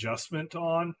an adjustment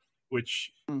on,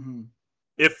 which mhm.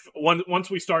 if once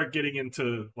we start getting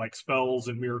into like spells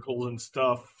and miracles and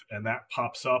stuff and that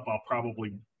pops up, I'll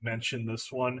probably mention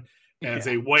this one as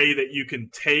Yeah. a way that you can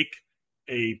take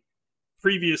a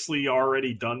previously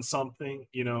already done something,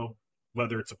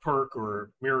 whether it's a perk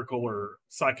or miracle or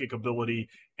psychic ability,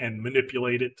 and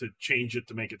manipulate it to change it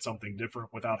to make it something different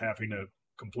without having to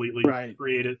completely Right.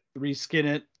 create it. Reskin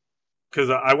it. Because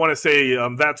I want to say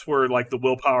that's where like the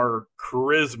willpower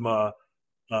charisma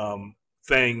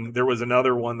thing. There was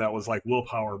another one that was like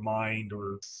willpower mind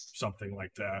or something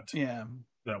like that. Yeah.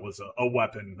 That was a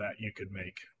weapon that you could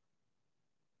make.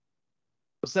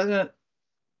 Was that a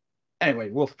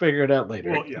anyway, we'll figure it out later.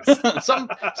 Well, yes.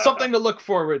 Something to look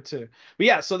forward to. But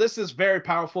yeah, so this is very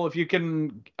powerful if you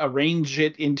can arrange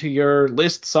it into your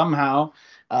list somehow,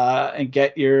 and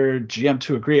get your GM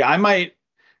to agree. I might,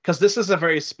 because this is a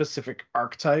very specific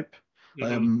archetype.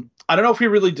 Mm-hmm. I don't know if we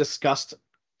really discussed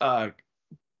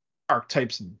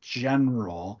archetypes in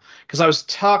general, because I was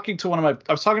talking to one of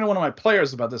my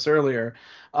players about this earlier,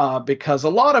 because a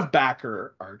lot of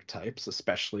backer archetypes,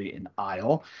 especially in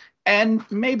Isle and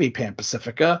maybe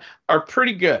Pan-Pacifica, are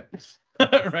pretty good.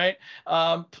 Right.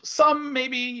 Some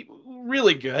maybe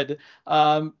really good.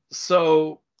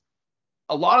 So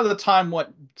a lot of the time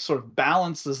what sort of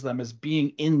balances them is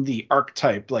being in the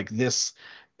archetype, like this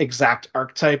exact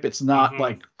archetype. It's not Mm-hmm.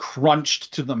 like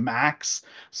crunched to the max,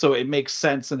 so it makes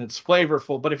sense and it's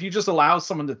flavorful. But if you just allow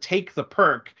someone to take the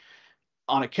perk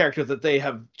on a character that they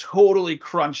have totally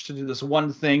crunched to do this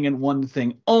one thing and one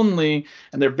thing only,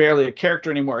 and they're barely a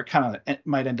character anymore, it kind of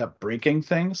might end up breaking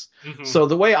things. Mm-hmm. So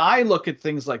the way I look at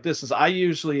things like this is I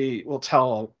usually will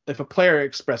tell, if a player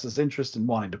expresses interest in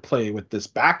wanting to play with this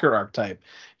backer archetype,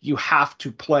 you have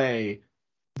to play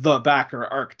the backer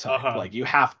archetype. Uh-huh. Like, you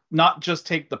have not just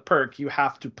take the perk, you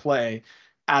have to play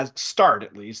as start,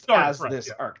 at least Start as right. this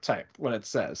Yeah. archetype, what it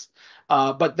says.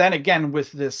 But then again,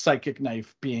 with this psychic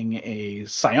knife being a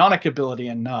psionic ability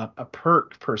and not a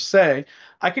perk per se,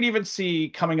 I could even see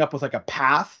coming up with like a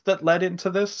path that led into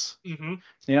this.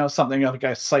 Mm-hmm. Something like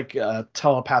a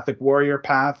telepathic warrior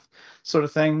path sort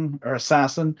of thing, or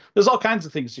assassin. There's all kinds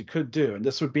of things you could do, and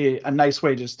this would be a nice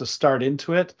way just to start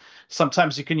into it.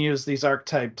 Sometimes you can use these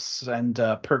archetypes and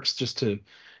perks just to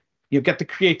get the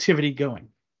creativity going.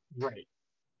 Right.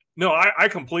 No, I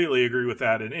completely agree with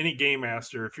that. And any game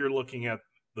master, if you're looking at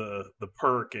the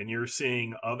perk and you're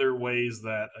seeing other ways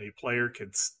that a player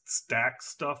could stack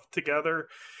stuff together,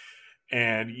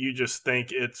 and you just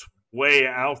think it's way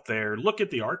out there, look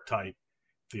at the archetype.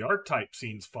 If the archetype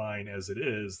seems fine as it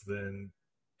is, then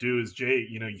do as Jay.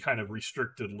 You kind of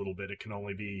restrict it a little bit. It can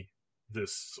only be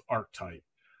this archetype.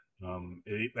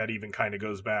 That even kind of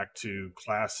goes back to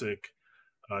classic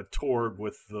Torg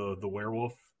with the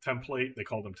werewolf template. They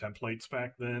called them templates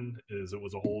back then. Is it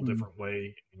was a whole Mm-hmm. different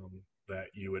way that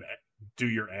you would do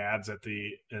your ads at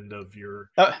the end of your.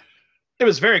 It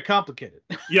was very complicated.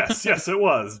 Yes, it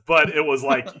was, but it was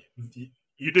like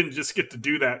you didn't just get to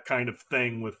do that kind of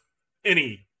thing with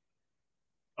any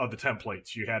of the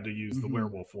templates. You had to use the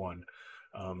werewolf one.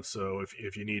 So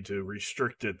if you need to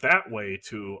restrict it that way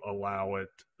to allow it,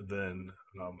 then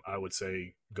I would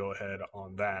say go ahead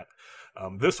on that.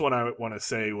 This one I want to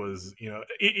say was,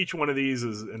 each one of these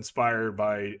is inspired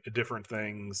by different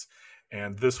things.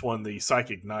 And this one, the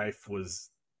psychic knife,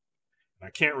 was, I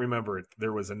can't remember it.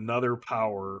 There was another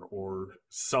power or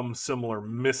some similar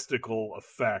mystical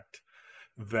effect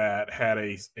that had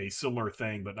a similar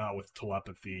thing, but not with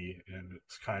telepathy. And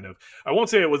it's kind of, I won't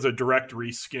say it was a direct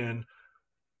reskin,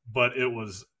 but it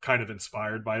was kind of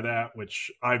inspired by that,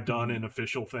 which I've done in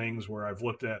official things where I've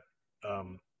looked at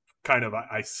kind of,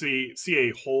 I see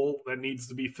a hole that needs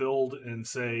to be filled and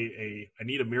say I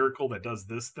need a miracle that does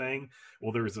this thing.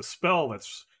 Well, there's a spell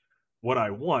that's what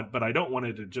I want, but I don't want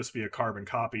it to just be a carbon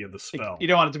copy of the spell. You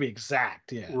don't want it to be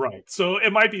exact, yeah. Right. So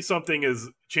it might be something as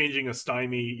changing a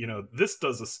stymie, this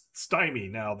does a stymie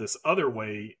now this other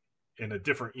way in a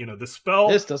different, the spell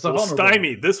this does a vulnerable.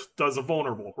 Stymie, this does a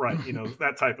vulnerable, right?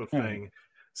 That type of thing. Right.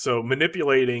 So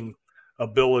manipulating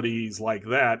abilities like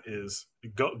that is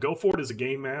go for it as a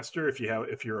game master. If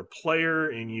you're a player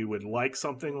and you would like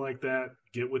something like that,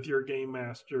 get with your game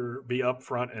master, be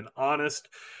upfront and honest.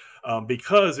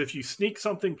 because if you sneak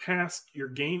something past your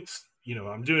games,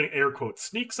 I'm doing air quotes,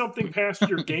 sneak something past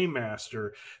your game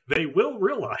master, they will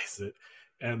realize it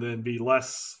and then be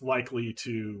less likely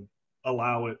to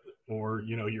allow it or,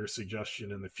 your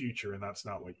suggestion in the future. And that's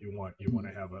not what you want. You want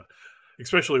to have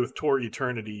especially with Torg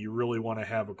Eternity, you really want to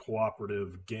have a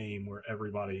cooperative game where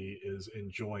everybody is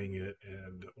enjoying it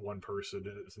and one person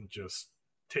isn't just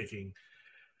taking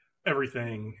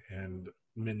everything and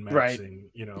min-maxing,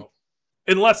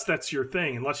 unless that's your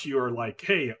thing, unless you are like,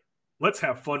 hey, let's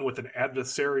have fun with an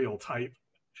adversarial type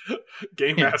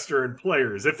game master and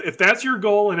players. If that's your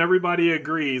goal and everybody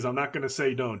agrees, I'm not going to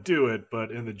say don't do it, but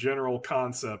in the general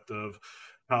concept of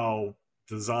how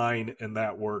design and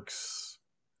that works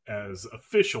as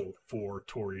official for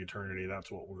Torg Eternity,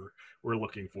 that's what we're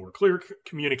looking for. Clear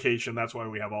communication. That's why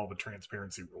we have all the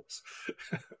transparency rules.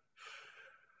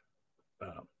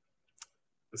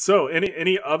 So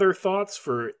any other thoughts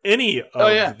for any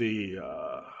of the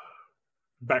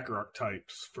backer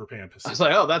archetypes for Pan-Pacifica? I was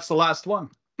like, oh, that's the last one.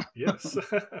 Yes.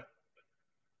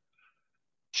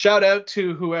 Shout out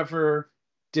to whoever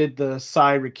did the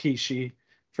Sai Rikishi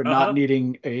for not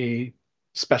needing a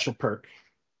special perk.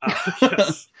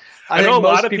 Yes. I think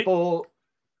most people.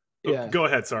 Yeah. Go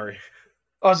ahead. Sorry.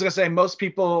 I was gonna say most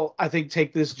people, I think,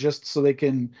 take this just so they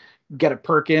can get a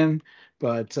perk in,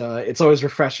 but it's always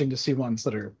refreshing to see ones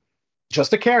that are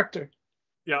just a character.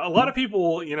 Yeah, a lot of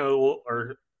people,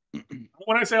 are.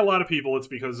 When I say a lot of people, it's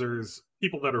because there's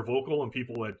people that are vocal and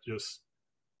people that just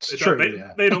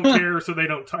they don't care, so they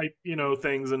don't type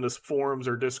things into forums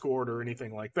or Discord or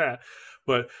anything like that.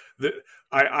 But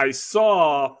I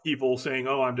saw people saying,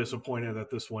 "Oh, I'm disappointed that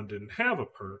this one didn't have a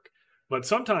perk." But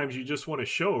sometimes you just want to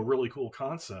show a really cool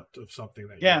concept of something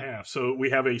that you have. So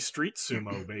we have a street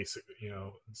sumo, basically,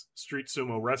 street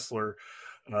sumo wrestler,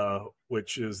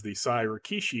 which is the Sai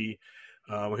Rikishi.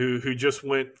 Who just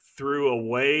went through a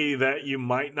way that you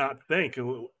might not think.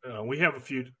 We have a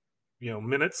few,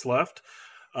 minutes left.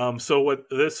 So what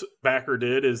this backer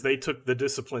did is they took the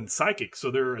discipline psychic.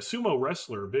 So they're a sumo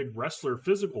wrestler, a big wrestler,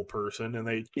 physical person, and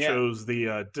they chose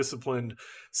the disciplined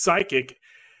psychic.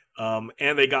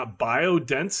 And they got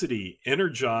biodensity,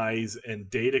 energize, and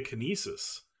data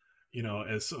kinesis.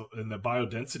 And the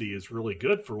biodensity is really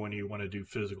good for when you want to do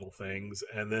physical things.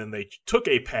 And then they took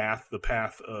the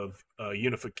path of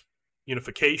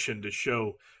unification to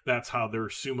show that's how their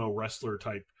sumo wrestler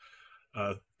type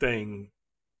thing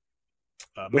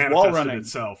manifested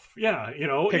itself. Yeah,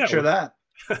 picture that.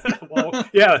 Well,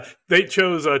 they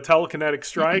chose a telekinetic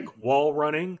strike, wall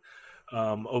running,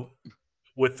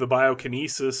 with the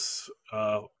biokinesis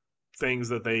things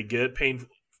that they get,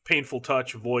 painful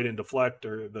touch, avoid, and deflect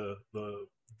are the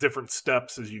different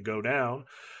steps as you go down.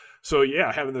 So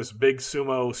having this big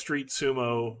street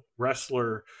sumo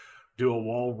wrestler do a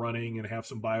wall running and have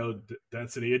some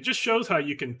biodensity, it just shows how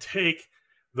you can take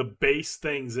the base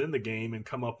things in the game and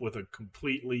come up with a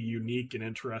completely unique and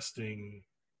interesting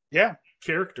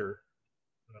character.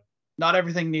 Not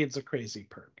everything needs a crazy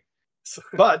perk.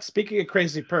 But speaking of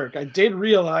crazy perk, I did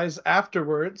realize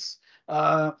afterwards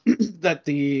that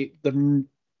the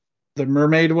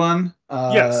mermaid one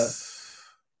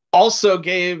also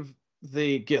gave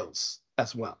the gills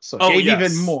as well, so it gave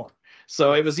even more,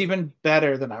 so it was even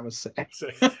better than I was saying.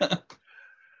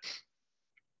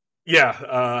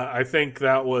 I think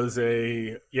that was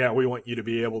we want you to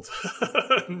be able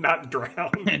to not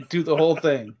drown and do the whole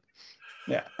thing.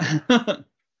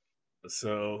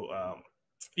 So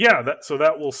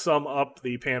that will sum up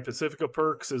the Pan-Pacifica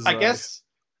perks. I guess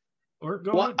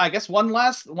one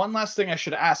last thing I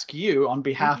should ask you on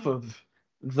behalf of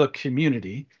the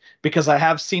community, because I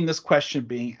have seen this question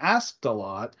being asked a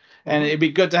lot, and it'd be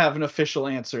good to have an official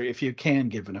answer if you can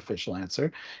give an official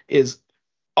answer,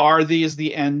 are these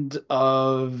the end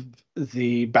of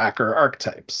the backer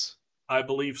archetypes? I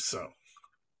believe so.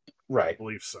 Right. I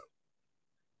believe so.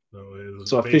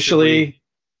 So officially,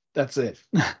 that's it.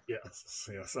 Yes.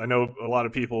 I know a lot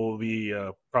of people will be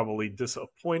probably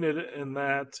disappointed in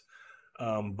that,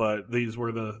 but these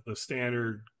were the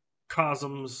standard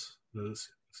cosms, the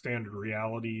standard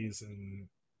realities, and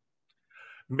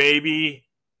maybe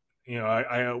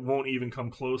I won't even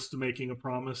come close to making a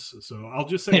promise. So I'll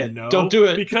just say no. Don't do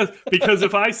it, because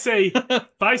if I say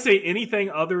anything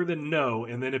other than no,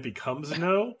 and then it becomes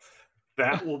no,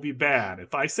 that will be bad.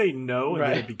 If I say no and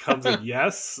then it becomes a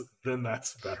yes, then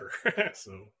that's better.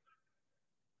 So,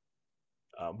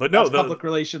 but no, that's public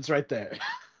relations right there.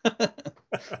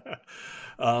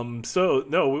 So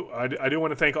no, I do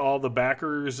want to thank all the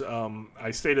backers.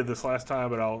 I stated this last time,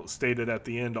 but I'll state it at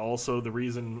the end also. The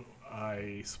reason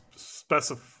I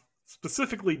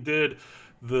specifically did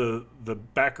the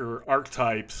backer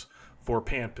archetypes for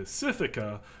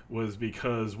Pan-Pacifica was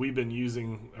because I've been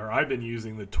using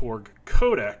the Torg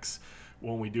codex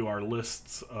when we do our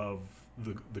lists of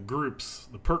the groups,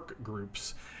 the perk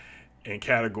groups and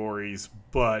categories,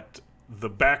 but the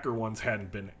backer ones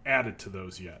hadn't been added to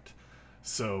those yet.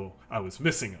 So I was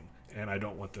missing them, and I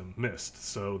don't want them missed.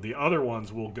 So the other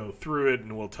ones will go through it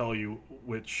and we'll tell you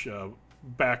which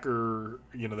backer,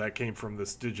 that came from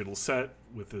this digital set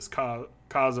with this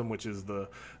Cosm, which is the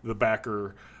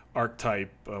backer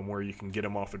archetype, where you can get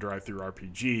them off a drive-through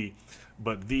RPG.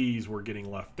 But these were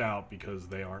getting left out because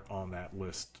they aren't on that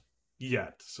list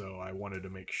yet. So I wanted to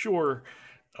make sure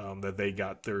that they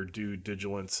got their due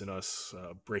diligence in us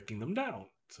breaking them down.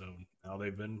 So now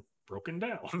they've been broken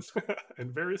down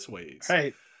in various ways.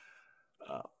 Right.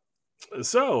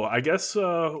 So I guess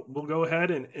we'll go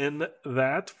ahead and end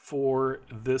that for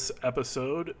this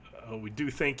episode. We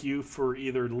do thank you for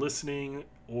either listening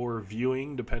or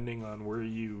viewing, depending on where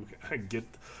you get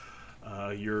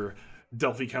your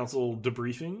Delphi Council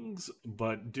debriefings.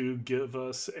 But do give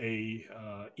us a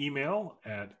email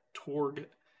at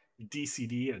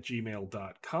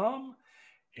torgdcd@gmail.com.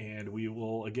 And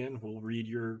we'll read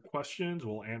your questions.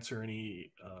 We'll answer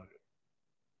any...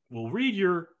 We'll read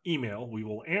your email. We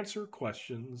will answer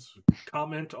questions,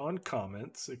 comment on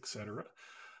comments, etc.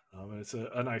 It's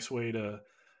a nice way to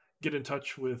get in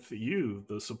touch with you,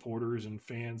 the supporters and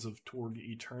fans of Torg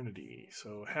Eternity.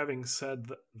 So having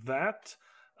said that,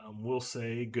 we'll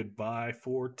say goodbye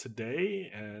for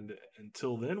today. And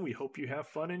until then, we hope you have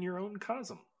fun in your own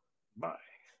Cosm. Bye.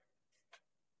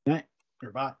 Good night.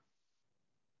 Goodbye.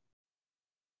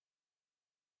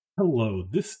 Hello,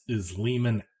 this is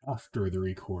Leamon after the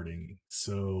recording.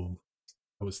 So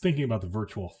I was thinking about the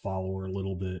virtual follower a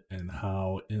little bit and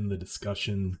how in the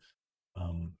discussion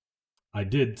I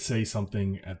did say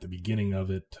something at the beginning of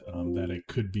it that it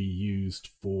could be used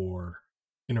for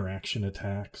interaction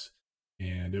attacks.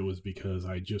 And it was because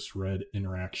I just read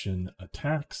interaction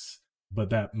attacks, but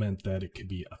that meant that it could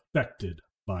be affected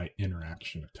by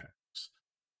interaction attacks.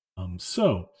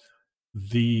 So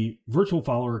the virtual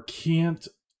follower can't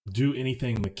do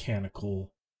anything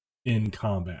mechanical in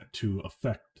combat to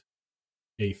affect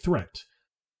a threat.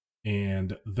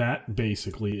 And that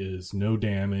basically is no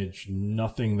damage,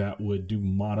 nothing that would do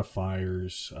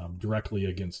modifiers directly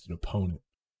against an opponent.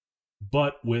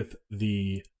 But with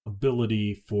the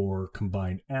ability for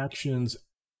combined actions,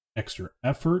 extra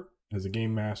effort, as a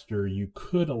game master, you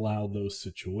could allow those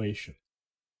situations.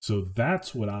 So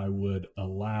that's what I would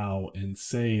allow and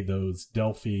say those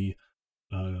Delphi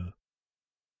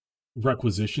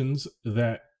requisitions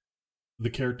that the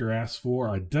character asks for.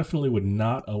 I definitely would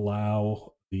not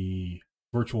allow the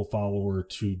virtual follower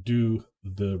to do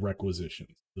the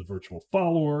requisitions. The virtual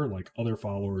follower, like other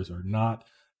followers, are not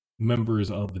members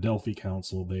of the Delphi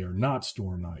Council. They are not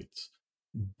Storm Knights.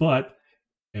 But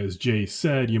as Jay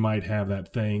said, you might have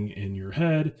that thing in your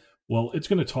head. Well, it's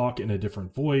going to talk in a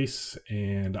different voice,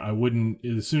 and I wouldn't,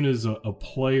 as soon as a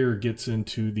player gets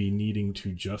into the needing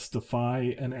to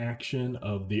justify an action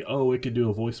of the, oh, it could do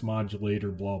a voice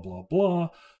modulator, blah, blah, blah,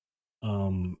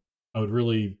 I would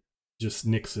really just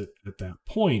nix it at that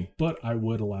point, but I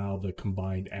would allow the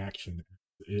combined action.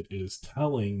 It is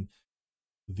telling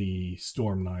the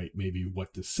Storm Knight maybe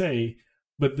what to say,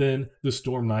 but then the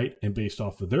Storm Knight, and based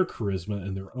off of their charisma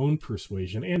and their own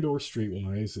persuasion and or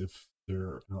streetwise, if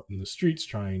they're out in the streets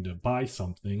trying to buy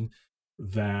something,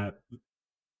 that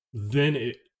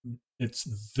then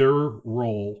it's their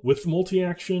role with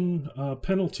multi-action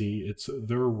penalty. It's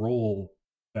their role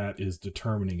that is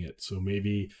determining it. So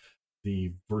maybe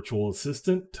the virtual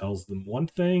assistant tells them one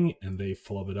thing and they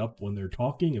flub it up when they're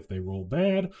talking if they roll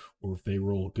bad, or if they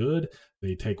roll good,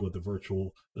 they take what the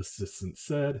virtual assistant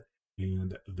said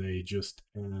and they just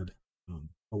add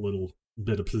a little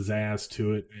bit of pizzazz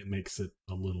to it and makes it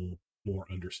a little more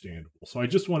understandable. So I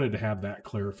just wanted to have that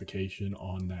clarification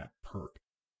on that perk.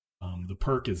 The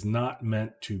perk is not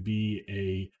meant to be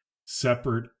a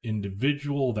separate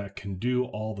individual that can do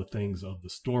all the things of the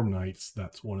Storm Knights.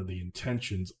 That's one of the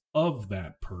intentions of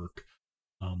that perk,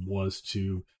 was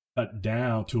to cut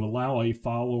down, to allow a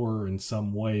follower in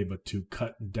some way, but to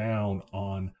cut down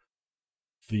on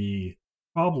the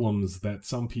problems that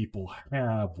some people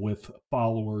have with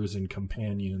followers and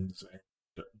companions,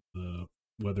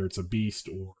 whether it's a beast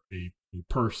or a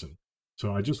person.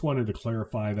 So I just wanted to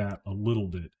clarify that a little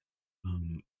bit.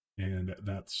 And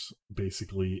that's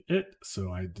basically it.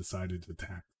 So I decided to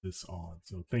tack this on.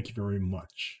 So thank you very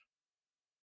much.